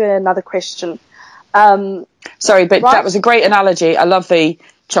on to another question. Sorry, but that was a great analogy. I love the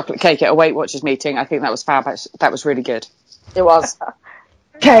chocolate cake at a Weight Watchers meeting. I think that was fab. That was really good. It was.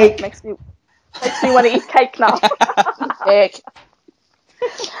 Cake. Makes me want to eat cake now. Cake.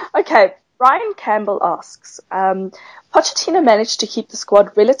 Okay. Ryan Campbell asks, Pochettino managed to keep the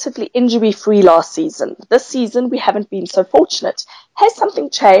squad relatively injury-free last season. This season, we haven't been so fortunate. Has something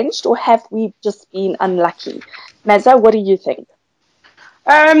changed, or have we just been unlucky? Mazza, what do you think?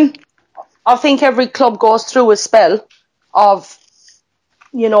 I think every club goes through a spell of,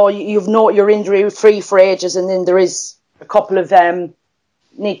 you're injury free for ages, and then there is a couple of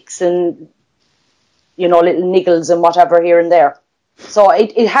nicks and little niggles and whatever here and there. So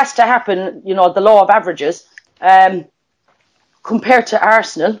it has to happen. The law of averages. Compared to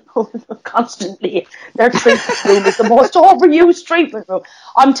Arsenal, constantly their treatment room is the most overused treatment room.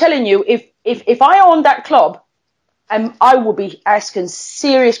 I'm telling you, if I owned that club, I would be asking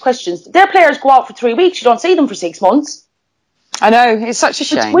serious questions. Their players go out for 3 weeks. You don't see them for 6 months. I know, it's such a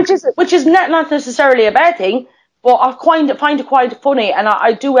shame. Which is not necessarily a bad thing, but I find it quite funny, and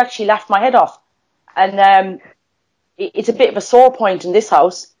I do actually laugh my head off. And it's a bit of a sore point in this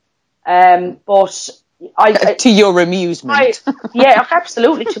house, but. To your amusement. Yeah,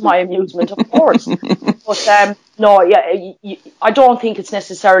 absolutely, to my amusement, of course. But I don't think it's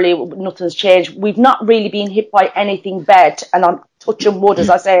necessarily nothing's changed. We've not really been hit by anything bad, and I'm touching wood as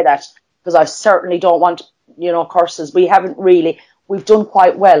I say that, because I certainly don't want, curses. We haven't really. We've done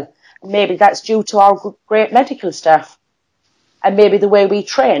quite well. Maybe that's due to our great medical staff, and maybe the way we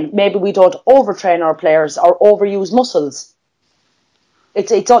train. Maybe we don't overtrain our players or overuse muscles.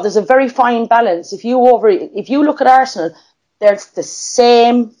 There's a very fine balance. If you look at Arsenal, there's the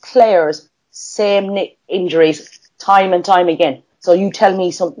same players, same injuries, time and time again. So you tell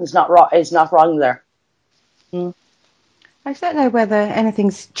me something's not wrong there. I don't know whether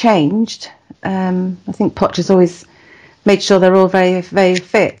anything's changed. I think Poch has always made sure they're all very, very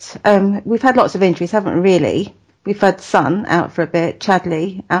fit. We've had lots of injuries, haven't we, really? We've had Son out for a bit,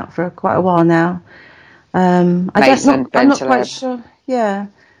 Chadley out for quite a while now. I'm not quite sure. Yeah.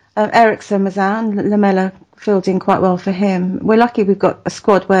 Ericsson was out, and Lamela filled in quite well for him. We're lucky we've got a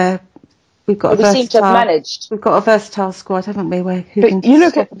squad where we've got we seem to have managed. We've got a versatile squad, haven't we?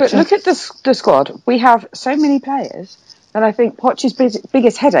 Look at the squad. We have so many players, and I think Poch's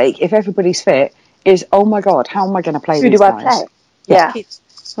biggest headache, if everybody's fit, is, oh my God, how am I going to play these guys? Play? Yeah.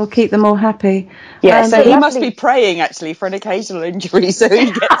 We'll keep them all happy. Yeah, so he must be praying actually for an occasional injury, so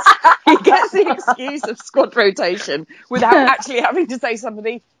he gets the excuse of squad rotation without actually having to say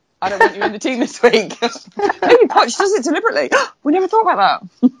somebody, I don't want you in the team this week. Maybe Poch does it deliberately. We never thought about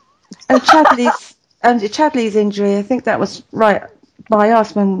that. And Chadley's injury, I think that was right by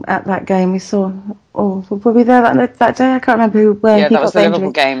us when at that game we saw. Were we there that day? I can't remember where he got the injury. Yeah, that was the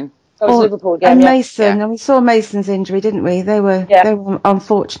Liverpool game. Liverpool game, and Mason, and we saw Mason's injury, didn't we? They were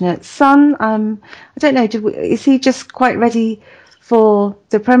unfortunate. Son, I don't know. Is he just quite ready for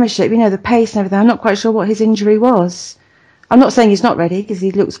the Premiership? The pace and everything. I'm not quite sure what his injury was. I'm not saying he's not ready because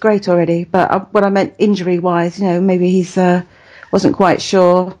he looks great already. But what I meant injury-wise, maybe he's wasn't quite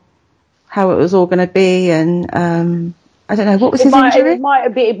sure how it was all going to be, and I don't know what was his injury. It might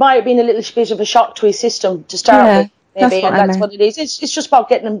have been a little bit of a shock to his system to start with. Maybe, that's what it is. It's just about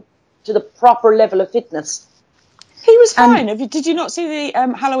getting him to the proper level of fitness. He was fine. Did you not see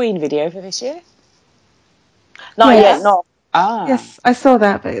the Halloween video for this year? Not yet, no. Ah. Yes, I saw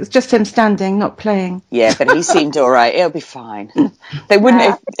that, but it was just him standing, not playing. Yeah, but he seemed all right. It'll be fine. They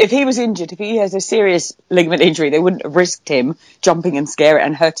wouldn't if he was injured, if he has a serious ligament injury, they wouldn't have risked him jumping and scaring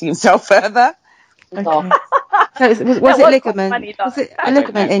and hurting himself further. Okay. So was it ligament? Was it a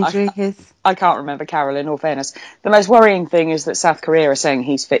ligament injury? I can't remember, Carol, in all fairness. The most worrying thing is that South Korea are saying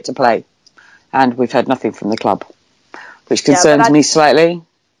he's fit to play, and we've heard nothing from the club, which concerns me slightly.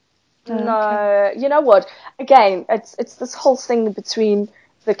 No, you know what? Again, it's this whole thing between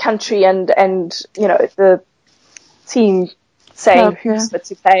the country and the team saying who's fit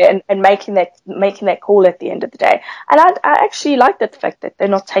to play and making that call at the end of the day. And I actually like the fact that they're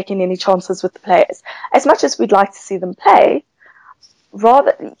not taking any chances with the players. As much as we'd like to see them play,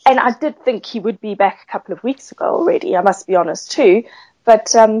 and I did think he would be back a couple of weeks ago already, I must be honest too.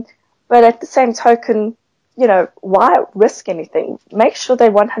 But at the same token, why risk anything? Make sure they're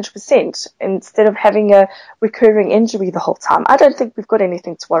 100% instead of having a recurring injury the whole time. I don't think we've got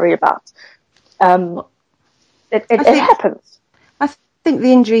anything to worry about. It happens. I think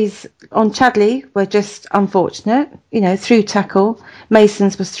the injuries on Chadley were just unfortunate, through tackle.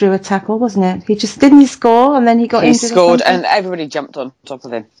 Mason's was through a tackle, wasn't it? Didn't he score and then he got injured? He scored and everybody jumped on top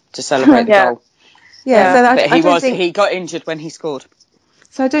of him to celebrate the goal. Yeah, but he got injured when he scored.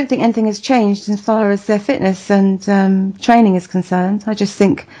 So I don't think anything has changed as far as their fitness and training is concerned. I just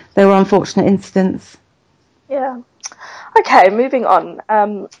think they were unfortunate incidents. Yeah. Okay, moving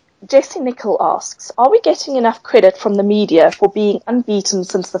on. Jesse Nickel asks, are we getting enough credit from the media for being unbeaten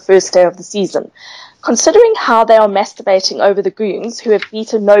since the first day of the season, considering how they are masturbating over the Goons who have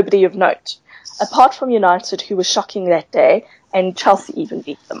beaten nobody of note, apart from United, who were shocking that day, and Chelsea even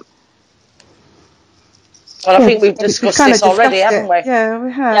beat them? Well, I think we've discussed this already, haven't we? Yeah,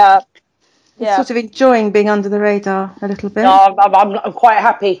 we have. Yeah. Yeah. Sort of enjoying being under the radar a little bit. No, I'm quite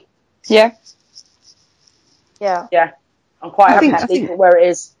happy. Yeah. Yeah. Yeah, I'm quite I happy think- to I leave think- it where it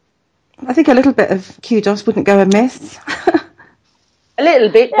is. I think a little bit of kudos wouldn't go amiss. A little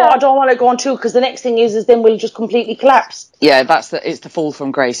bit, but Yeah. I don't want to go on too, because the next thing is then we'll just completely collapse. Yeah, it's the fall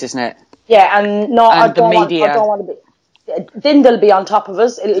from grace, isn't it? Yeah, and no, I And the don't media. want to be. Then they'll be on top of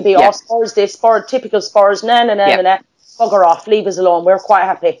us. It'll be, Yeah. oh, Spurs this, Spurs, typical Spurs, nah. Bugger off, leave us alone. We're quite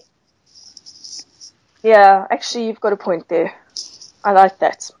happy. Yeah, actually, you've got a point there. I like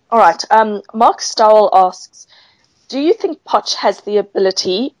that. All right. Mark Stowell asks, do you think Poch has the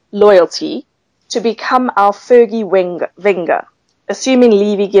ability, loyalty, to become our Fergie Wenger, assuming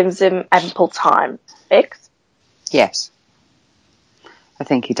Levy gives him ample time? X? Yes. I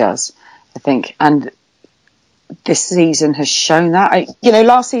think he does. And this season has shown that.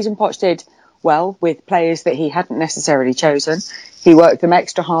 Last season Poch did well with players that he hadn't necessarily chosen. He worked them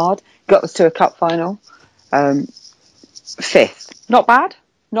extra hard, got us to a cup final. 5th. Not bad,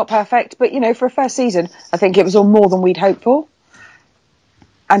 not perfect, but, for a first season, I think it was all more than we'd hoped for.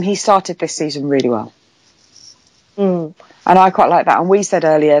 And he started this season really well. Mm. And I quite like that. And we said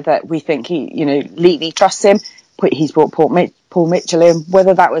earlier that we think Levy trusts him. He's brought Paul Mitchell in.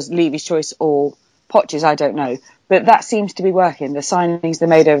 Whether that was Levy's choice or Poch's, I don't know. But that seems to be working. The signings they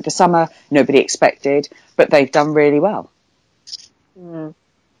made over the summer, nobody expected, but they've done really well. Mm.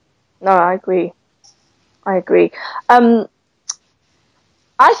 No, I agree. I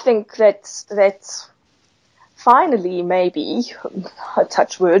think that finally, maybe,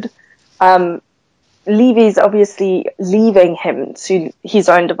 touch wood, Levy's obviously leaving him to his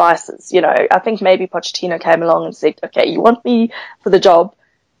own devices. I think maybe Pochettino came along and said, okay, you want me for the job,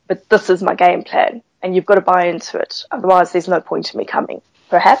 but this is my game plan, and you've got to buy into it. Otherwise, there's no point in me coming.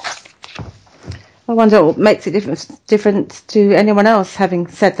 Perhaps. I wonder what makes it different to anyone else having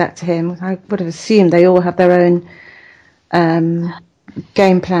said that to him. I would have assumed they all have their own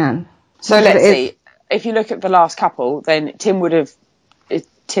game plan. So let's see. If you look at the last couple, then Tim really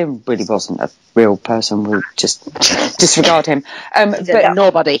wasn't a real person. We'll just disregard him. But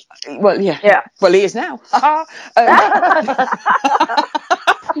nobody. Well, yeah. Well, he is now.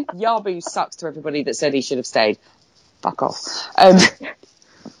 Yabu sucks to everybody that said he should have stayed. Fuck off.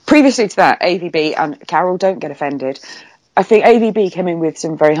 Previously to that, AVB and Carol, don't get offended. I think AVB came in with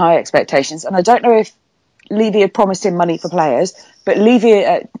some very high expectations, and I don't know if Levy had promised him money for players, but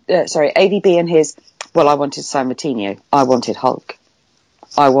AVB and his, I wanted to sign Moutinho, I wanted Hulk.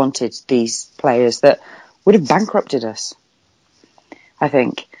 I wanted these players that would have bankrupted us, I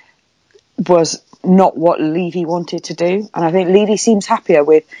think, was not what Levy wanted to do. And I think Levy seems happier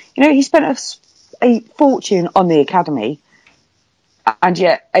with, he spent a fortune on the academy, and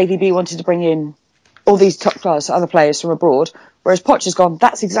yet AVB wanted to bring in all these top class other players from abroad, whereas Poch has gone,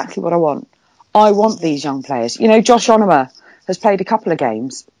 that's exactly what I want. I want these young players. Josh Onoma has played a couple of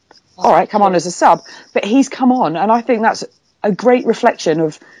games. All right, come on as a sub, but he's come on, and I think that's a great reflection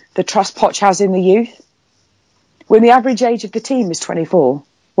of the trust Poch has in the youth. When the average age of the team is 24,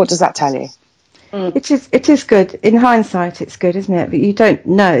 what does that tell you? It is good. In hindsight, it's good, isn't it? But you don't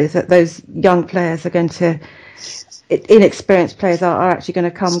know that those young players are going to, inexperienced players are actually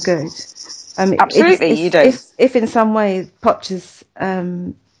going to come good. Absolutely, you don't. If in some way Poch has,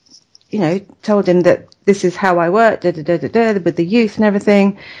 told him that this is how I work, with the youth and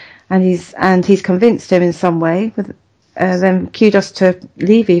everything, and he's convinced him in some way. Then kudos to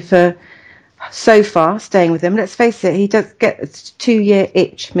Levy for so far staying with him. Let's face it, he does get a 2-year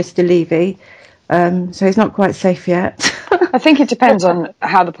itch, Mr. Levy. So he's not quite safe yet. I think it depends on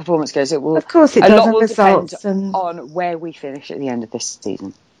how the performance goes. It will, of course, it a does. lot will depend and on where we finish at the end of this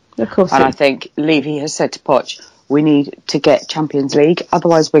season. Of course, and I think Levy has said to Poch, we need to get Champions League.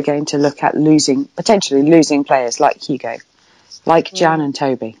 Otherwise, we're going to look at potentially losing players like Hugo, like Jan and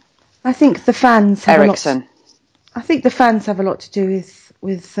Toby. I think the fans have Ericsson. I think the fans have a lot to do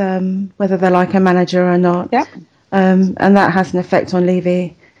with whether they like a manager or not. Yeah. And that has an effect on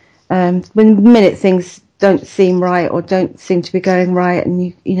Levy. When the minute things don't seem right or don't seem to be going right, and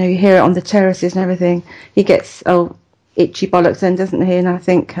you hear it on the terraces and everything, he gets itchy bollocks then, doesn't he? And I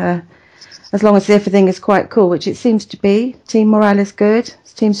think as long as everything is quite cool, which it seems to be, team morale is good,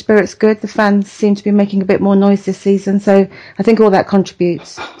 team spirit's good, the fans seem to be making a bit more noise this season, so I think all that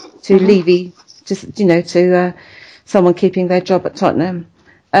contributes to Levy, just to someone keeping their job at Tottenham.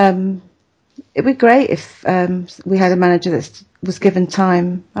 It'd be great if we had a manager that was given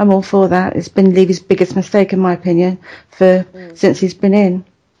time. I'm all for that. It's been Levy's biggest mistake, in my opinion, since he's been in.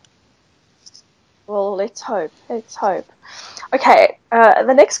 Well, let's hope. Okay,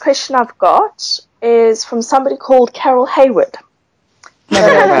 the next question I've got is from somebody called Carol Hayward.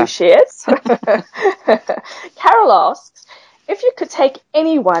 Never know who she is. Carol asks, if you could take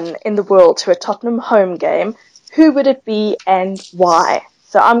anyone in the world to a Tottenham home game, who would it be and why?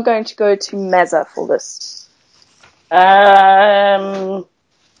 So I'm going to go to Mazza for this. Come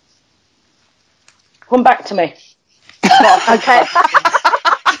back to me. Okay.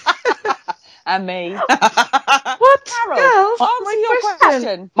 And me. What? Carol, Girls, answer your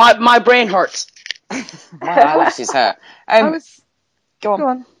question. My brain hurts. My eyelashes hurt. Go on. Go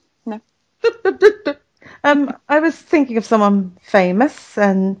on. No. I was thinking of someone famous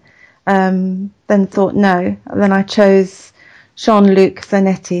and then thought no. And then I chose Jean-Luc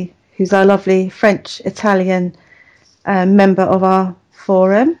Zanetti, who's our lovely French-Italian member of our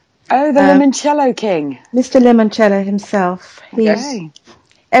forum. Oh, the Limoncello King. Mr. Limoncello himself.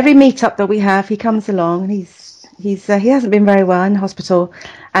 Every meet-up that we have, he comes along. He hasn't been very well in hospital,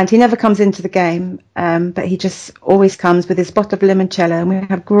 and he never comes into the game, but he just always comes with his bottle of limoncello, and we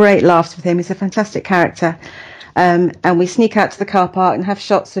have great laughs with him. He's a fantastic character, and we sneak out to the car park and have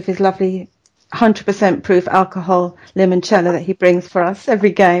shots of his lovely 100% proof alcohol limoncello that he brings for us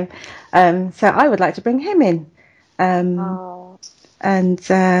every game. So I would like to bring him in and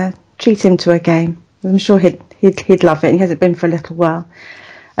treat him to a game. I'm sure he'd love it. He hasn't been for a little while.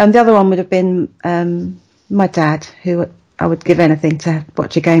 The other one would have been my dad, who I would give anything to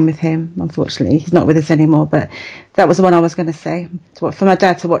watch a game with him. Unfortunately, he's not with us anymore, but that was the one I was going to say, for my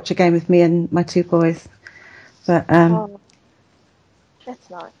dad to watch a game with me and my two boys. But that's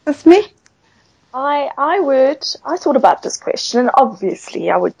nice. That's me. I thought about this question, and obviously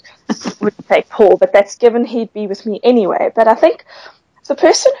I would take Paul, but that's given he'd be with me anyway. But I think the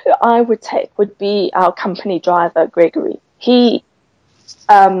person who I would take would be our company driver, Gregory. He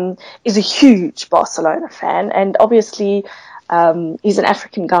is a huge Barcelona fan, and obviously he's an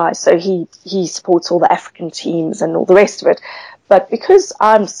African guy, so he supports all the African teams and all the rest of it. But because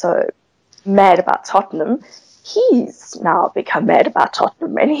I'm so mad about Tottenham, he's now become mad about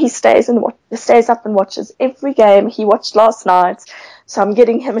Tottenham, and he stays up and watches every game. He watched last night, so I'm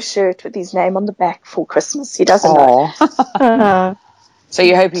getting him a shirt with his name on the back for Christmas. He doesn't know. So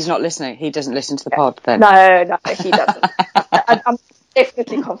you hope he's not listening? He doesn't listen to the pod then? No, he doesn't. I'm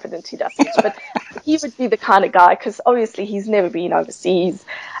definitely confident he doesn't. But he would be the kind of guy, because obviously he's never been overseas,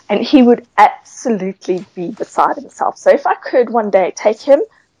 and he would absolutely be beside himself. So if I could one day take him,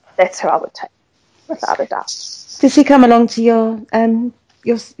 that's who I would take, without a doubt. Does he come along to your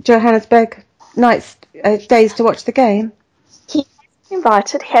Johannesburg days to watch the game? He's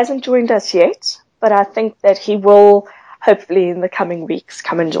invited. He hasn't joined us yet, but I think that he will hopefully in the coming weeks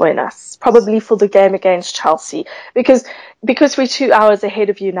come and join us, probably for the game against Chelsea, because we're 2 hours ahead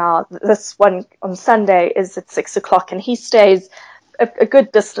of you now. This one on Sunday is at 6:00, and he stays a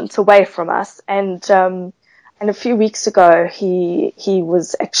good distance away from us. And a few weeks ago, he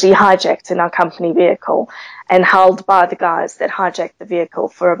was actually hijacked in our company vehicle and held by the guys that hijacked the vehicle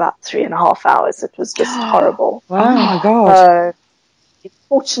for about 3.5 hours. It was just horrible. Wow. Oh my God.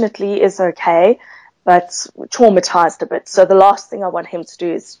 Fortunately, is okay, but traumatized a bit. So the last thing I want him to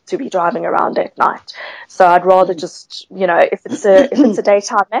do is to be driving around at night. So I'd rather just, if it's a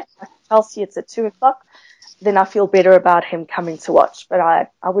daytime match, like Chelsea, it's at 2:00, then I feel better about him coming to watch. But I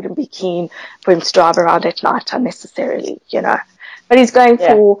wouldn't be keen for him to drive around at night unnecessarily, But he's going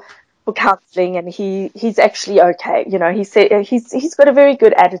for counselling, and he's actually okay. He said he's got a very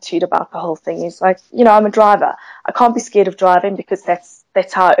good attitude about the whole thing. He's like, I'm a driver. I can't be scared of driving, because that's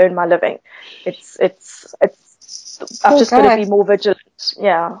how I earn my living. I've just got to be more vigilant.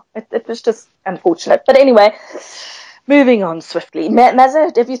 Yeah, it was just unfortunate. But anyway, moving on swiftly.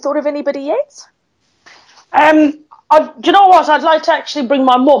 Mazza, have you thought of anybody yet? Do you know what? I'd like to actually bring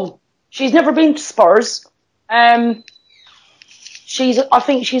my mum. She's never been to Spurs. I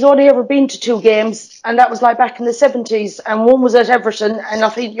think she's only ever been to 2 games, and that was like back in the 70s. And one was at Everton, and I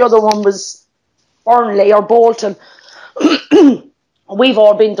think the other one was Burnley or Bolton. The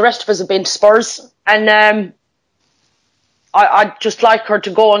rest of us have been to Spurs, and I'd just like her to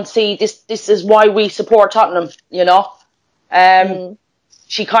go and see this. This is why we support Tottenham,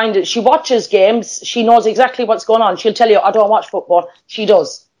 She watches games. She knows exactly what's going on. She'll tell you, I don't watch football. She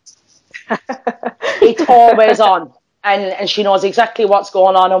does. It's always on, and she knows exactly what's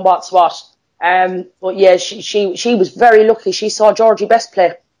going on and what's what. But yeah, she was very lucky. She saw Georgie Best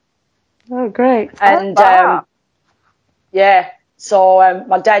play. Oh, great! And so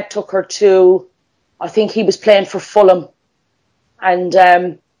my dad took her to, I think he was playing for Fulham, and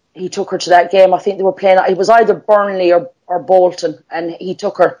he took her to that game. I think they were playing, it was either Burnley or Bolton, and he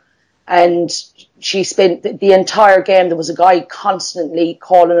took her, and she spent the entire game. There was a guy constantly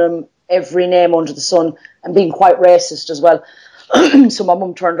calling him every name under the sun and being quite racist as well. So my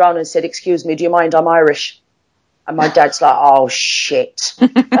mum turned around and said, "Excuse me, do you mind? I'm Irish." And my dad's like, "Oh shit," and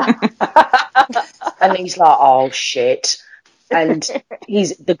he's like, "Oh shit," and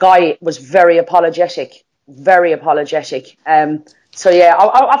the guy was very apologetic. So yeah,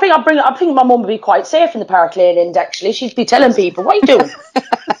 I think my mum would be quite safe in the Park Lane end. Actually, she'd be telling people, "What are you doing?"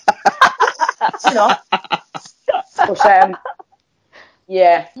 You know. But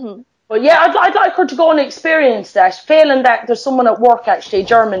yeah. But yeah, I'd like her to go and experience that. Failing that, there's someone at work actually, a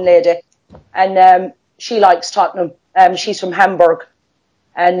German lady, and she likes Tottenham. She's from Hamburg,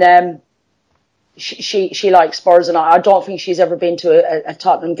 and she likes Spurs, and I don't think she's ever been to a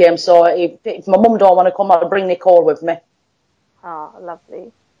Tottenham game. So if my mum don't want to come, I'll bring Nicole with me. Oh,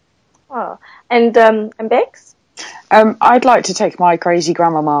 lovely. Oh, and Bex? I'd like to take my crazy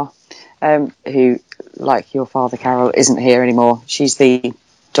grandmama, who, like your father, Carol, isn't here anymore. She's the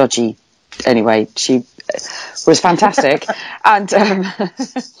dodgy. Anyway, she was fantastic, and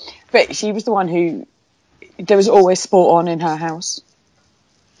but she was the one who there was always sport on in her house.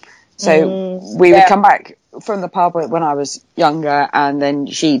 So we would come back from the pub when I was younger, and then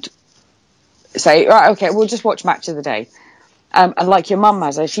she'd say, "Right, okay, we'll just watch Match of the Day." And like your mum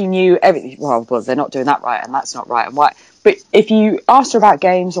has, she knew everything. Well, they're not doing that right, and that's not right, and why. But if you asked her about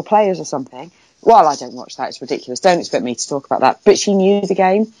games or players or something, well, I don't watch that. It's ridiculous. Don't expect me to talk about that. But she knew the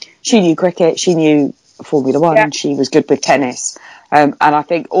game. She knew cricket. She knew Formula One. Yeah. She was good with tennis. And I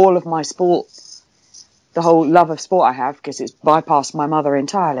think all of my sport, the whole love of sport I have, because it's bypassed my mother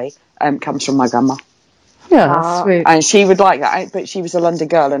entirely, comes from my grandma. Yeah, that's sweet. And she would like that. But she was a London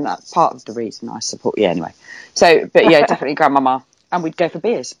girl, and that's part of the reason I support. Yeah, anyway. So, but yeah, definitely grandmama. And we'd go for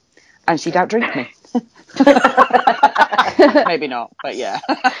beers. And she'd outdrink me. Maybe not, but yeah.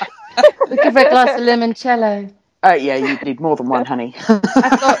 We could have a glass of limoncello. Yeah, you'd need more than one, honey.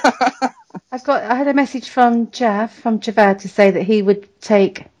 I had a message from Javad to say that he would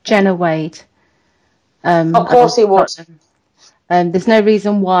take Jenna Wade. Of course he would. There's no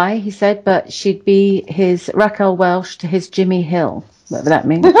reason why, he said, but she'd be his Raquel Welch to his Jimmy Hill, whatever that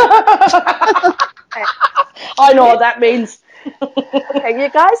means. I know what that means. Okay, you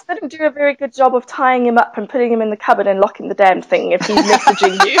guys didn't do a very good job of tying him up and putting him in the cupboard and locking the damn thing if he's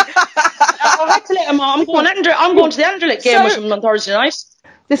messaging you. I had to let him on. I'm going to the Anderlecht game with him on Thursday night.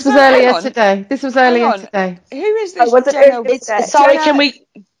 This was earlier today. Who is this? Was it Jenna? Sorry, can we...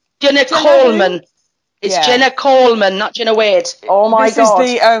 Jenna Coleman. It's Jenna Coleman, not Jenna Wade. Oh my God.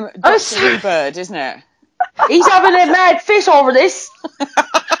 This is the Dr. Bird, isn't it? He's having a mad fit over this.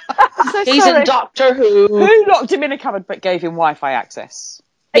 He's in Doctor Who. Who locked him in a cupboard but gave him Wi-Fi access?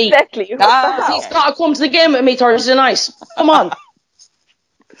 Exactly. He's got to come to the game with me Thursday night. Come on.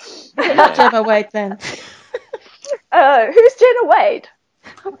 Jenna Wade then. Who's Jenna Wade?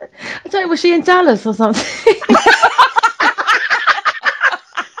 I don't know, was she in Dallas or something?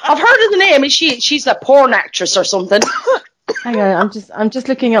 I've heard of the name. She's a porn actress or something. Hang on, I'm just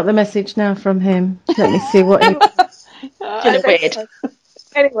looking up the message now from him. Let me see what he... Jenna Wade.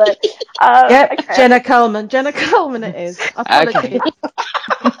 Anyway. Yep, okay. Jenna Coleman. Jenna Coleman it is. Apologies.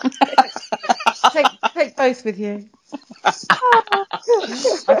 Okay. take both with you. I've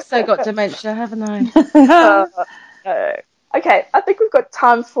so got dementia, haven't I? Okay, I think we've got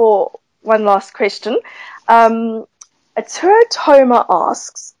time for one last question. Toma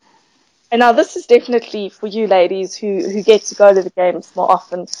asks, and now this is definitely for you ladies who get to go to the games more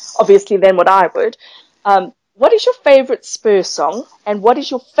often, obviously, than what I would. What is your favourite Spurs song, and what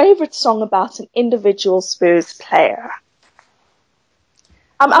is your favourite song about an individual Spurs player?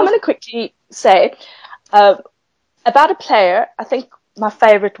 I'm going to quickly say, about a player, I think my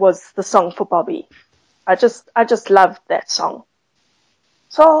favourite was the song for Bobby. I just loved that song.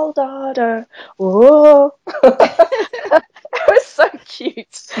 Soldado, oh. It was so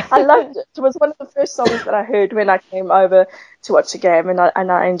cute. I loved it. It was one of the first songs that I heard when I came over to watch a game, and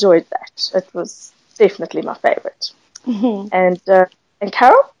I enjoyed that. It was definitely my favourite. Mm-hmm. And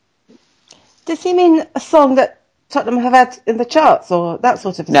Carol? Does he mean a song that Tottenham have had in the charts, or that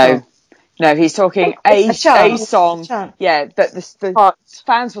sort of song? No, he's talking a song. Yeah, that the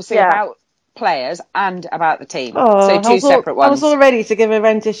fans will sing about players and about the team. So two separate ones. I was all ready to give a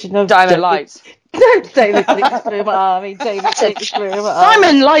rendition of Diamond Lights. No, David David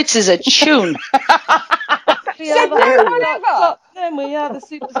Diamond Lights is a tune. We are the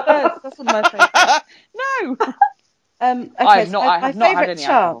Super Spurs. That's one of my favourites. No. Okay, I have not had any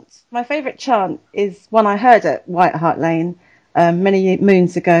alcohol. My favourite chant is one I heard at White Hart Lane many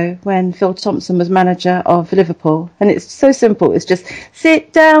moons ago when Phil Thompson was manager of Liverpool, and it's so simple. It's just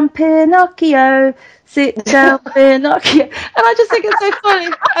sit down, Pinocchio, sit down, Pinocchio, and I just think it's so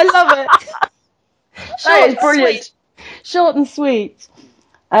funny. I love it. That is brilliant. Short and sweet.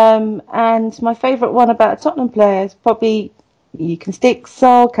 And my favourite one about a Tottenham player is probably "You Can Stick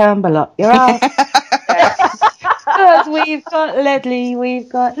Sol Campbell Up Your Ass." Because we've got Ledley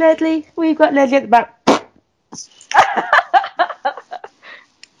at the back.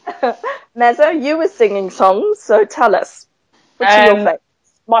 Mazza, you were singing songs, so tell us. What's your favourite?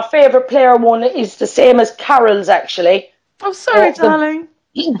 My favourite player one is the same as Carol's, actually. Oh, sorry, darling.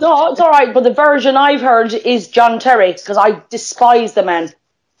 No, it's all right, but the version I've heard is John Terry, because I despise the man.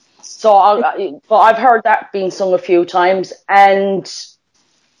 So, but I've heard that being sung a few times, and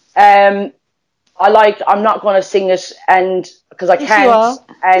I'm not going to sing it, and because I can't,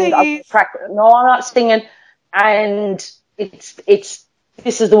 and no, I'm not singing, and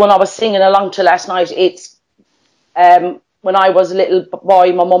this is the one I was singing along to last night. It's when I was a little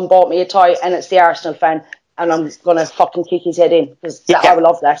boy, my mum bought me a toy, and it's the Arsenal fan, and I'm gonna fucking kick his head in because I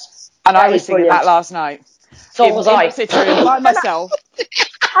love that. And I was singing that last night. So was I. Sitting by myself.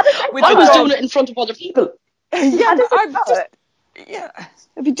 I was doing it in front of other people. Yeah,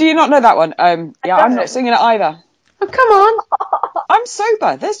 do you not know that one? I'm not singing it either. Oh, come on. I'm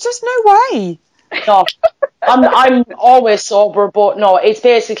sober. There's just no way. No, I'm always sober, but no, it's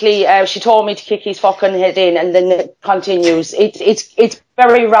basically she told me to kick his fucking head in, and then it continues. It's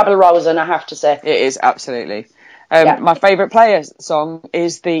very rabble rousing, I have to say. It is, absolutely. My favourite player's song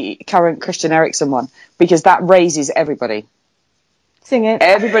is the current Christian Eriksen one, because that raises everybody. Sing it.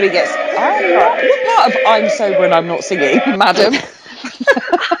 Everybody gets. What part of "I'm sober and I'm not singing," madam?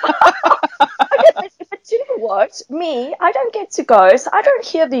 But you know what? I don't get to go, so I don't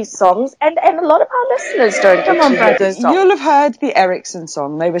hear these songs, and a lot of our listeners don't. Come on, brothers. You'll have heard the Eriksen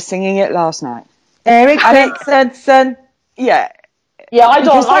song. They were singing it last night. Eriksen. Yeah. Yeah, I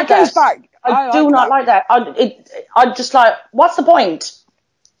don't like that. Goes back. I do not like that. I'm just like, what's the point?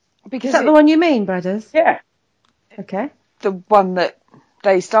 Because is that the one you mean, brothers? Yeah. Okay. The one that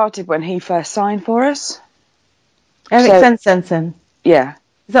they started when he first signed for us. Eriksen. Yeah.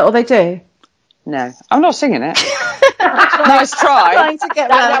 Is that all they do? No, I'm not singing it. Nice try. Trying to get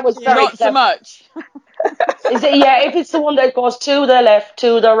that was very not so much. Is it? Yeah, if it's the one that goes to the left,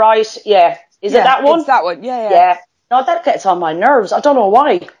 to the right, yeah. Is it that one? It's that one. Yeah. No, that gets on my nerves. I don't know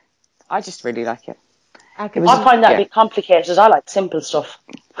why. I just really like it. I find that a bit complicated. I like simple stuff.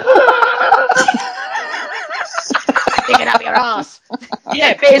 Stick it up your ass.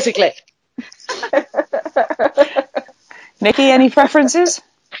 Yeah, basically. Nikki, any preferences?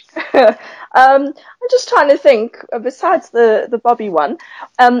 I'm just trying to think. Besides the Bobby one,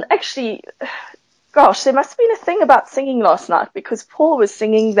 actually, gosh, there must have been a thing about singing last night, because Paul was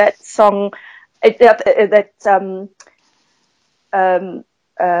singing that song.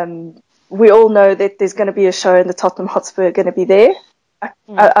 We all know that there's going to be a show and the Tottenham Hotspur are going to be there.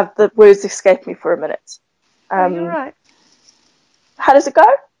 The words escaped me for a minute. You're right. How does it go?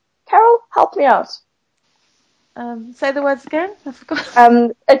 Carol, help me out. Say the words again. I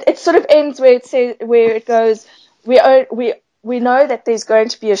forgot. It sort of ends where it goes. We know that there's going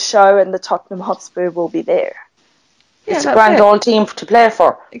to be a show and the Tottenham Hotspur will be there. Yeah, it's a grand old team to play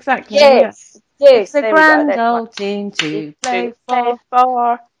for. Exactly. Yes. It's a grand old team to play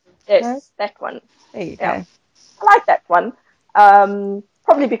for. Yes, that one. There you go. I like that one.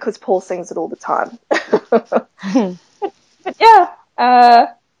 Probably because Paul sings it all the time. but yeah.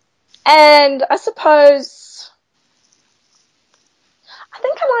 And I suppose I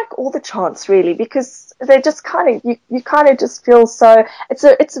think I like all the chants really, because they're just kind of you kind of just feel so. It's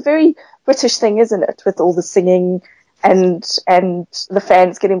a very British thing, isn't it? With all the singing and the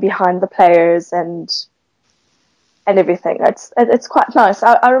fans getting behind the players and everything. It's quite nice.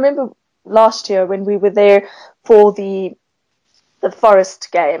 I remember last year when we were there for the Forest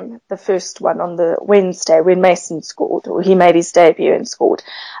game, the first one on the Wednesday when Mason scored, or he made his debut and scored.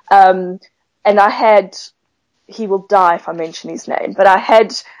 And he will die if I mention his name, but I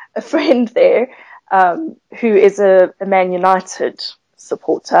had a friend there who is a Man United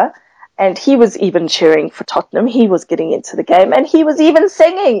supporter, and he was even cheering for Tottenham. He was getting into the game, and he was even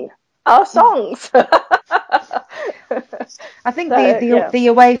singing our songs. I think the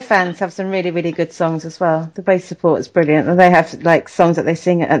away fans have some really, really good songs as well. The away support is brilliant, and they have like songs that they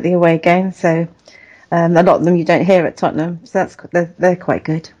sing at the away game. So a lot of them you don't hear at Tottenham. So they're quite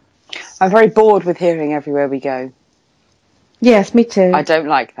good. I'm very bored with hearing "Everywhere We Go." Yes, me too. I don't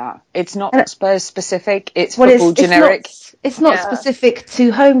like that. It's not Spurs specific. It's football generic. It's not specific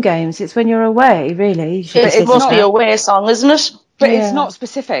to home games. It's when you're away, really. It must be a away song, isn't it? But it's not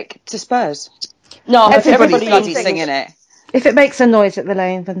specific to Spurs. No, everybody's bloody singing it. If it makes a noise at the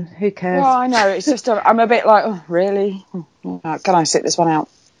lane, then who cares? Well, I know. It's just I'm a bit like, oh, really? Can I sit this one out?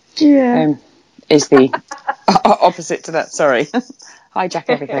 Yeah. is the opposite to that. Sorry. Hijack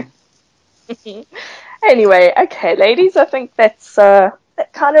everything. Anyway, okay, ladies, I think that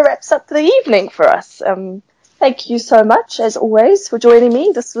kind of wraps up the evening for us. Thank you so much, as always, for joining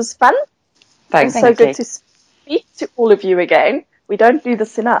me. This was fun. Thanks. It's so good to speak to all of you again. We don't do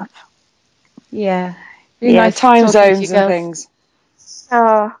this enough. Yeah. Really nice time zones and things.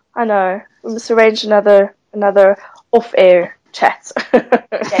 Oh, I know. We must arrange another off-air chat.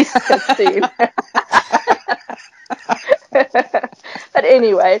 Soon. But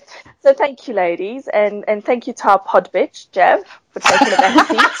anyway, so thank you, ladies, and thank you to our pod bitch, Jav, for taking a back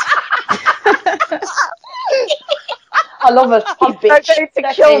seat. I love it. Pod bitch. You're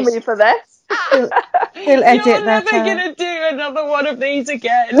going to kill me for that. He'll edit You're that never going to do another one of these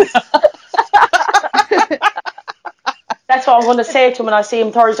again. That's what I'm going to say to him when I see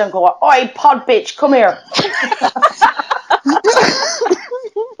him Thursday and go, oi, pod bitch, come here.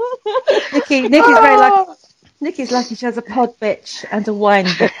 Nikki's very lucky. Nikki's lucky she has a pod bitch and a wine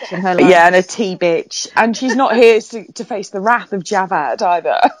bitch in her life. Yeah, and a tea bitch. And she's not here to face the wrath of Javad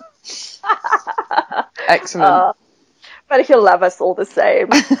either. Excellent. But he'll love us all the same.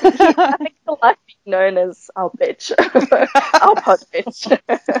 I think he'll like being known as our bitch. Our pod bitch.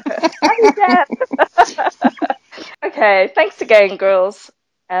 Okay, thanks again, girls.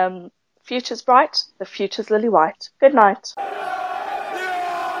 Future's bright, the future's lily white. Good night.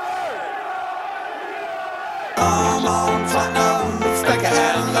 Come on, Tottenham, stick it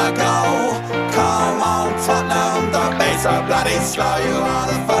in the goal. Come on, Tottenham, the beats are bloody slow. You are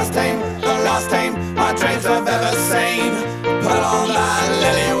the first team, the last team my dreams have ever seen. Put on that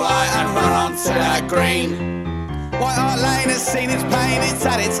lily white and run on to that green. White Hart Lane has seen its pain, it's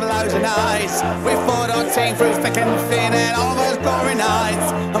had its lows and highs. We fought our team through thick and thin and all those glory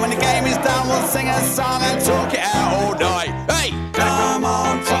nights. And when the game is done, we'll sing a song and talk it out all night. Hey! Come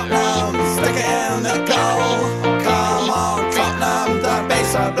on, Tottenham, stick it in the goal. Come on, Tottenham, the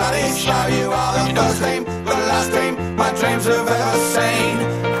beats are bloody slow. You are the first team, the last team my dreams have ever seen.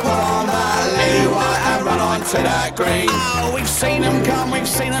 Put on that lily white and run on to that green. Oh, we've seen them come, we've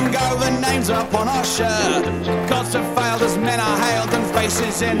seen them go, the names up on our shirt. Gods have failed as men are hailed and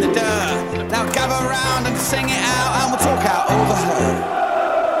faces in the dirt. Now gather round and sing it out and we'll talk out